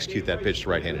like to execute that pitch to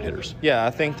right-handed hitters? Yeah,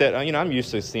 I think that, you know, I'm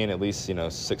used to seeing at least, you know,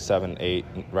 6, 7,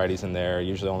 8 righties in there.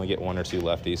 Usually only get 1 or 2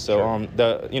 lefties. So,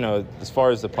 sure. You know, as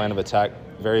far as the plan of attack,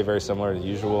 very, very similar to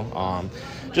usual.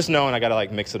 Just knowing I got to,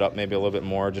 like, mix it up maybe a little bit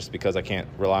more just because I can't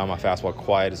rely on my fastball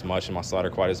quite as much and my slider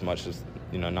quite as much as,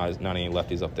 you know, not any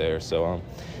lefties up there. So,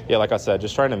 yeah, like I said,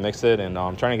 just trying to mix it and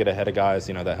trying to get ahead of guys,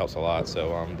 you know, that helps a lot.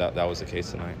 So that was the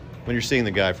case tonight. When you're seeing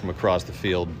the guy from across the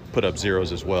field put up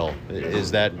zeros as well,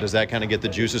 does that kind of get the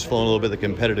juices flowing a little bit, the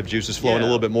competitive juices flowing a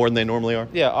little bit more than they normally are?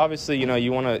 Yeah, obviously, you know,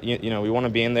 you want to, you know, we want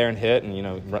to be in there and hit and, you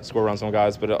know, score runs on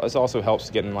guys, but it also helps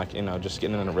getting, like, you know, just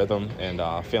getting in a rhythm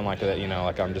and feeling like that, you know,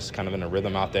 like I'm just kind of in a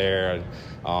rhythm out there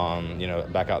and, you know,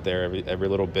 back out there every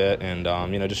little bit and,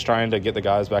 you know, just trying to get the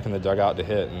guys back in the dugout to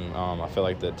hit. And I feel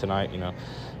like that tonight, you know,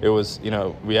 it was, you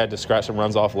know, we had to scratch some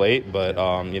runs off late, but,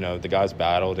 you know, the guys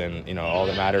battled and, you know, all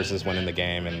that matters is winning the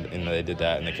game, and they did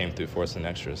that, and they came through for us in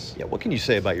extras. Yeah, what can you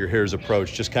say about your hitters'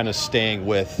 approach, just kind of staying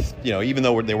with, you know, even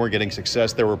though they weren't getting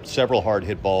success, there were several hard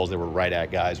hit balls that were right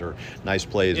at guys or nice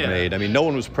plays made. I mean, no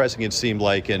one was pressing, it seemed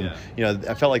like, and, you know,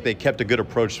 I felt like they kept a good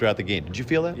approach throughout the game. Did you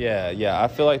feel that? Yeah, I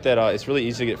feel like that it's really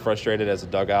easy to get frustrated as a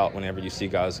dugout whenever you see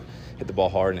guys hit the ball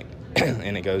hard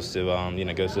and it goes to, you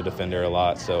know, goes to the defender a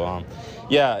lot. So,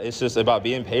 yeah, it's just about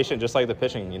being patient, just like the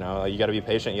pitching. You know, you got to be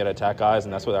patient. You got to attack guys,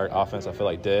 and that's what our offense, I feel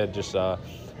like, did. Just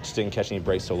didn't catch any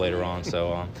breaks till later on.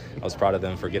 So I was proud of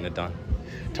them for getting it done.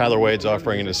 Tyler Wade's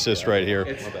offering an assist right here.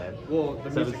 My bad. Well, the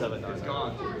music is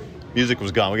gone. Music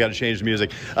was gone. We got to change the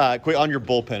music. Quick on your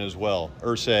bullpen as well.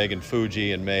 Urseg and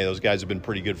Fuji and May, those guys have been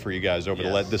pretty good for you guys over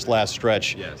this last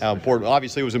stretch. Yes. How important?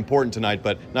 Obviously, it was important tonight,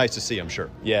 but nice to see, I'm sure.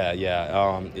 Yeah.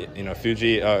 You know,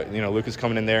 Fuji, you know, Lucas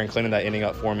coming in there and cleaning that inning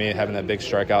up for me, having that big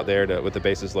strikeout there with the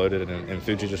bases loaded, and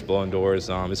Fuji just blowing doors.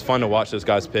 It's fun to watch those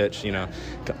guys pitch. You know,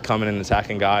 coming and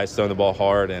attacking guys, throwing the ball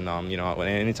hard, and you know,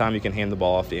 anytime you can hand the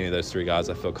ball off to any of those 3 guys,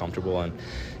 I feel comfortable and,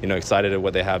 you know, excited at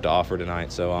what they have to offer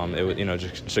tonight. So it was, you know,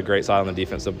 just a great side on the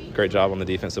defensive, great job on the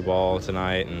defensive ball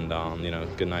tonight, and you know,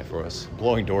 good night for us.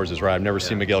 Blowing doors is right. I've never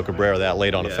seen Miguel Cabrera that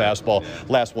late on a fastball.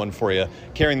 Last one for you.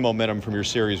 Carrying the momentum from your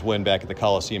series win back at the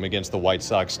Coliseum against the White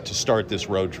Sox to start this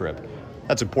road trip.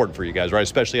 That's important for you guys, right?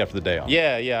 Especially after the day off.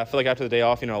 Yeah. I feel like after the day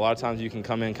off, you know, a lot of times you can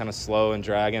come in kind of slow and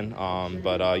dragging.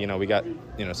 But you know, we got,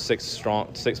 you know,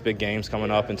 6 big games coming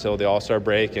up until the All-Star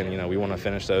break, and, you know, we want to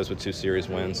finish those with 2 series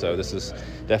wins. So this is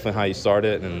definitely how you start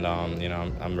it, and you know,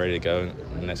 I'm ready to go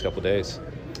in the next couple of days.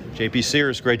 JP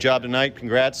Sears, great job tonight.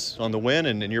 Congrats on the win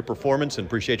and your performance, and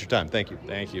appreciate your time. Thank you.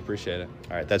 Thank you. Appreciate it.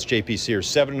 All right, that's JP Sears.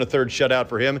 7 1/3 shutout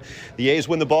for him. The A's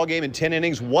win the ball game in 10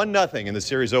 innings, 1-0 in the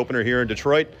series opener here in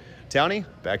Detroit. Townie,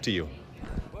 back to you.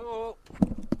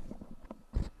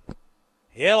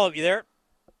 Hello, you there?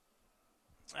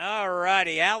 All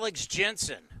righty, Alex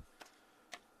Jensen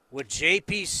with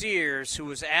JP Sears, who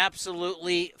was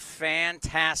absolutely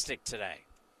fantastic today.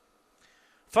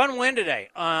 Fun win today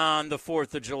on the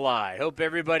 4th of July. Hope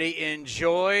everybody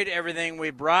enjoyed everything we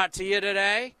brought to you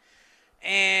today.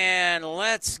 And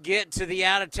let's get to the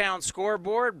out-of-town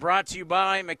scoreboard, brought to you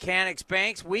by Mechanics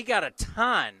Banks. We got a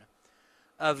ton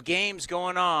of games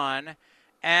going on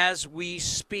as we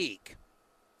speak.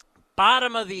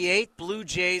 Bottom of the 8th, Blue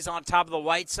Jays on top of the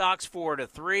White Sox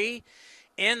 4-3.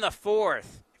 In the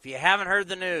 4th, if you haven't heard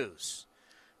the news,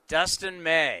 Dustin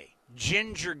May,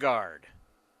 Ginger Guard,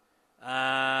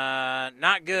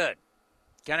 not good.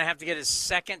 Gonna have to get his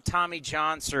 2nd Tommy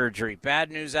John surgery. Bad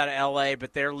news out of L.A.,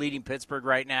 but they're leading Pittsburgh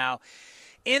right now.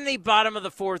 In the bottom of the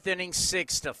 4th inning,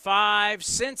 6-5.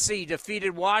 Cincy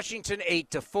defeated Washington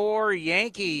 8-4.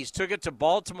 Yankees took it to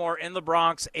Baltimore in the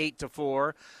Bronx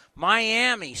 8-4.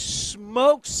 Miami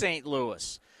smoked St.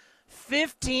 Louis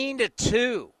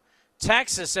 15-2.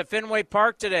 Texas at Fenway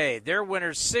Park today, their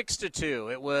winners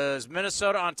 6-2. It was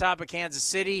Minnesota on top of Kansas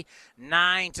City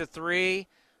 9-3.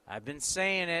 I've been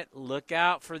saying it. Look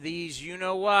out for these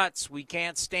you-know-whats. We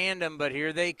can't stand them, but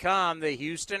here they come. The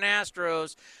Houston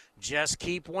Astros just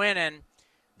keep winning.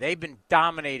 They've been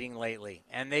dominating lately,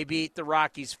 and they beat the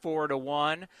Rockies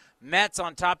 4-1. Mets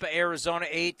on top of Arizona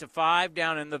 8-5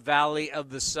 down in the Valley of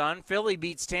the Sun. Philly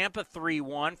beats Tampa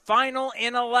 3-1. Final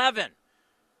in 11.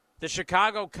 The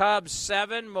Chicago Cubs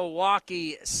 7,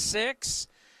 Milwaukee 6.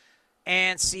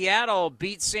 And Seattle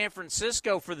beat San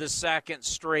Francisco for the second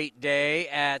straight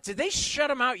day. Did they shut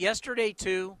them out yesterday,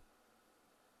 too?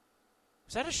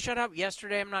 Was that a shutout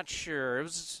yesterday? I'm not sure.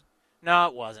 No,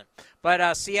 it wasn't.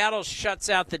 But Seattle shuts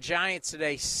out the Giants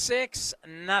today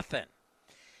 6-0.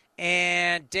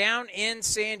 And down in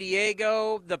San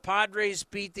Diego, the Padres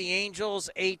beat the Angels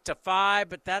 8-5,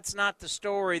 but that's not the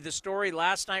story. The story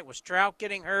last night was Trout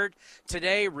getting hurt.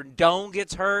 Today, Rendon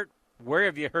gets hurt. Where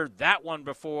have you heard that one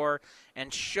before? And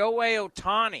Shohei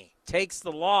Ohtani takes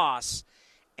the loss.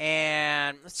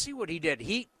 And let's see what he did.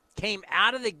 He came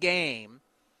out of the game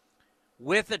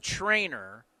with a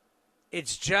trainer.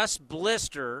 It's just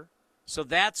blister, so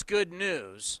that's good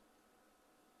news.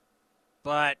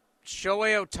 But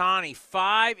Shohei Ohtani,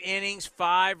 5 innings,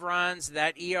 5 runs.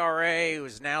 That ERA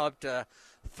was now up to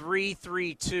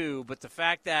 3.32. But the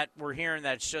fact that we're hearing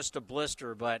that it's just a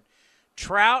blister. But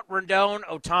Trout, Rendon,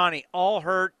 Ohtani, all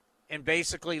hurt in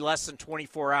basically less than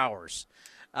 24 hours.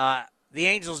 The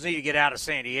Angels need to get out of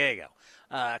San Diego.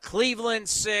 Cleveland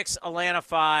 6, Atlanta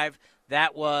 5.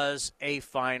 That was a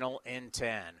final in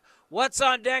 10. What's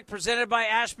on Deck, presented by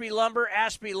Ashby Lumber.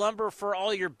 Ashby Lumber for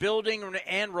all your building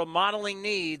and remodeling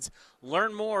needs.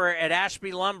 Learn more at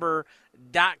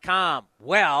ashbylumber.com.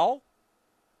 Well,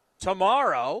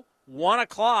 tomorrow, 1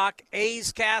 o'clock,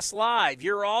 A's Cast Live.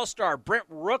 Your all-star, Brent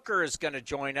Rooker, is going to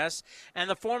join us. And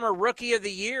the former Rookie of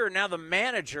the Year, now the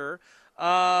manager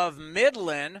of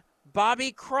Midland,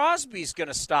 Bobby Crosby, is going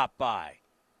to stop by.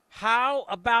 How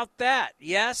about that?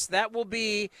 Yes, that will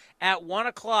be at 1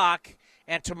 o'clock.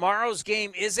 And tomorrow's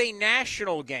game is a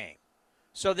national game.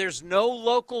 So there's no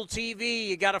local TV.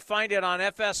 You got to find it on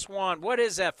FS1. What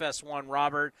is FS1,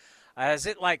 Robert? Is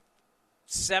it like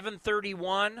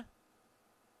 731?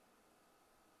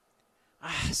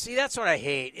 See, that's what I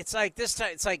hate. It's like this time.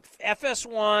 It's like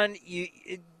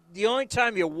FS1. The only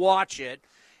time you watch it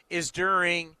is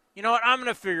during. You know what? I'm going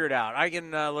to figure it out. I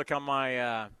can look on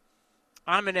my.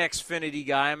 I'm an Xfinity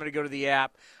guy. I'm going to go to the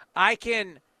app.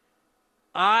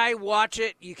 I watch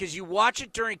it because you watch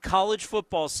it during college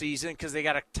football season because they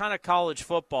got a ton of college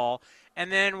football,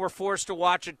 and then we're forced to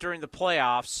watch it during the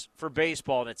playoffs for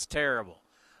baseball, and it's terrible.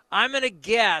 I'm going to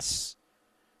guess.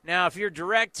 Now, if you're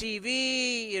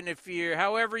DirecTV and if you're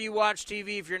however you watch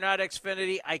TV, if you're not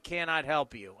Xfinity, I cannot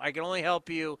help you. I can only help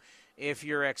you if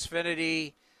you're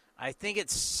Xfinity. I think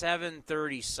it's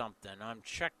 7:30 something. I'm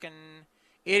checking.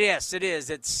 It is.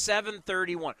 It's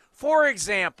 7:31. For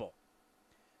example,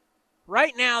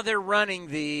 right now they're running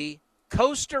the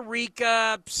Costa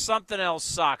Rica something else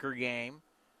soccer game.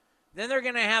 Then they're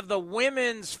going to have the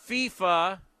women's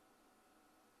FIFA.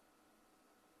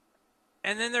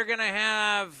 And then they're going to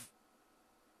have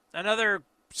another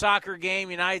soccer game,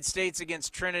 United States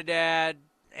against Trinidad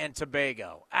and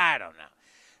Tobago. I don't know.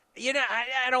 You know,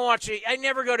 I don't watch it. I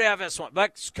never go to FS1.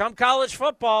 But come college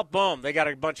football, boom, they got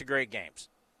a bunch of great games.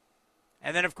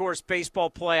 And then, of course, baseball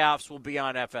playoffs will be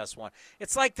on FS1.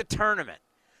 It's like the tournament.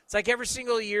 It's like every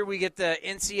single year we get the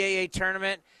NCAA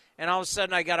tournament, and all of a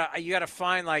sudden you gotta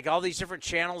find, like, all these different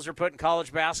channels are putting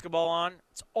college basketball on.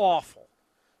 It's awful.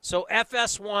 So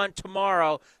FS1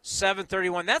 tomorrow,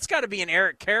 7:31. That's got to be an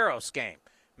Eric Karros game.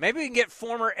 Maybe we can get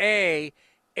former A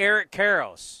Eric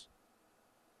Karros.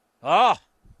 Oh,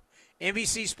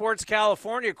 NBC Sports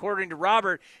California, according to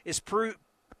Robert, is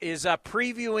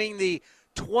previewing the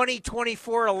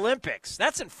 2024 Olympics.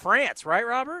 That's in France, right,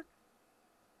 Robert?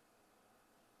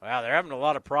 Wow, they're having a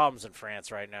lot of problems in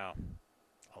France right now.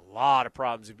 A lot of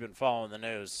problems. You've been following the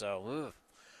news, so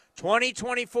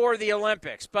 2024, the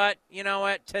Olympics. But you know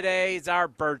what? Today is our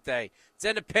birthday. It's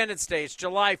Independence Day. It's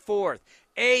July 4th.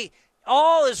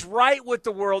 All is right with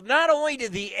the world. Not only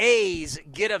did the A's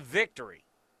get a victory,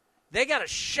 they got a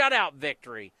shutout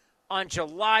victory on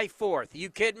July 4th. You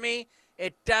kidding me?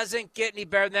 It doesn't get any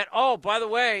better than that. Oh, by the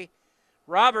way,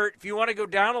 Robert, if you want to go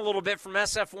down a little bit from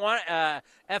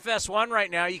FS1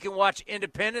 right now, you can watch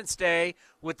Independence Day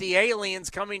with the aliens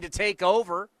coming to take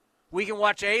over. We can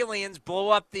watch aliens blow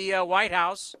up the White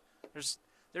House.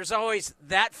 There's always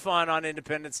that fun on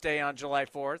Independence Day on July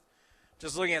 4th.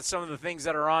 Just looking at some of the things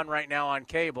that are on right now on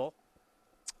cable.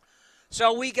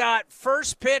 So we got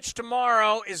first pitch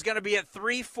tomorrow is going to be at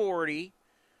 3:40.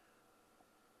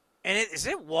 And is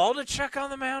it Waldachuk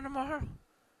on the mound tomorrow?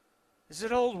 Is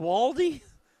it old Waldy?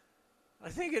 I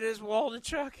think it is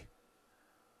Waldachuk.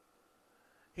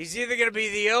 He's either going to be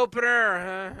the opener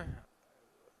or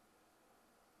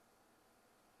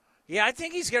Yeah, I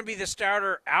think he's going to be the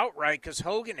starter outright because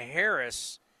Hogan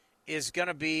Harris is going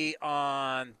to be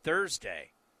on Thursday.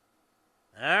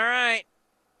 All right.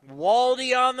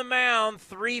 Waldy on the mound,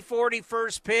 3:40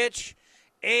 first pitch.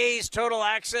 A's Total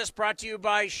Access brought to you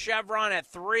by Chevron at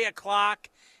 3 o'clock.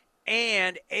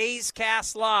 And A's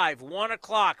Cast Live, 1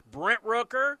 o'clock. Brent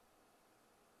Rooker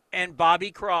and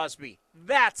Bobby Crosby.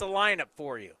 That's a lineup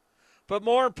for you. But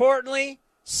more importantly,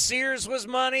 Sears was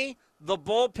money. The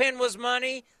bullpen was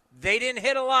money. They didn't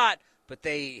hit a lot, but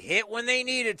they hit when they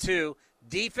needed to.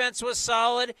 Defense was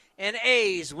solid, and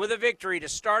A's with a victory to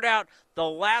start out the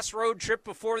last road trip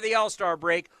before the All-Star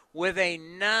break with a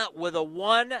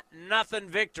 1-0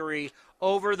 victory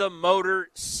over the Motor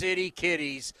City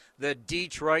Kitties, the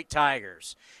Detroit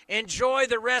Tigers. Enjoy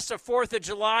the rest of 4th of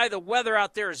July. The weather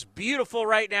out there is beautiful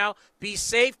right now. Be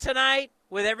safe tonight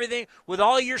with everything, with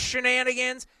all your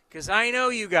shenanigans, because I know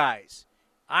you guys.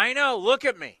 I know. Look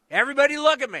at me. Everybody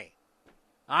look at me.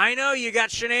 I know you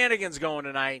got shenanigans going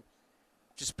tonight.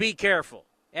 Just be careful.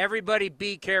 Everybody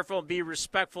be careful and be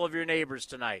respectful of your neighbors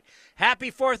tonight.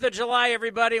 Happy 4th of July,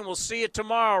 everybody, and we'll see you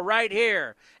tomorrow right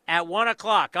here at 1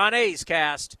 o'clock on A's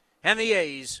Cast and the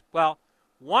A's. Well,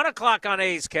 1 o'clock on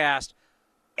A's Cast,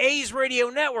 A's Radio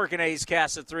Network and A's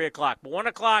Cast at 3 o'clock. But 1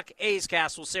 o'clock, A's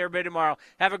Cast. We'll see everybody tomorrow.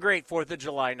 Have a great 4th of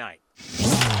July night.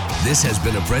 This has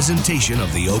been a presentation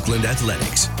of the Oakland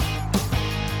Athletics.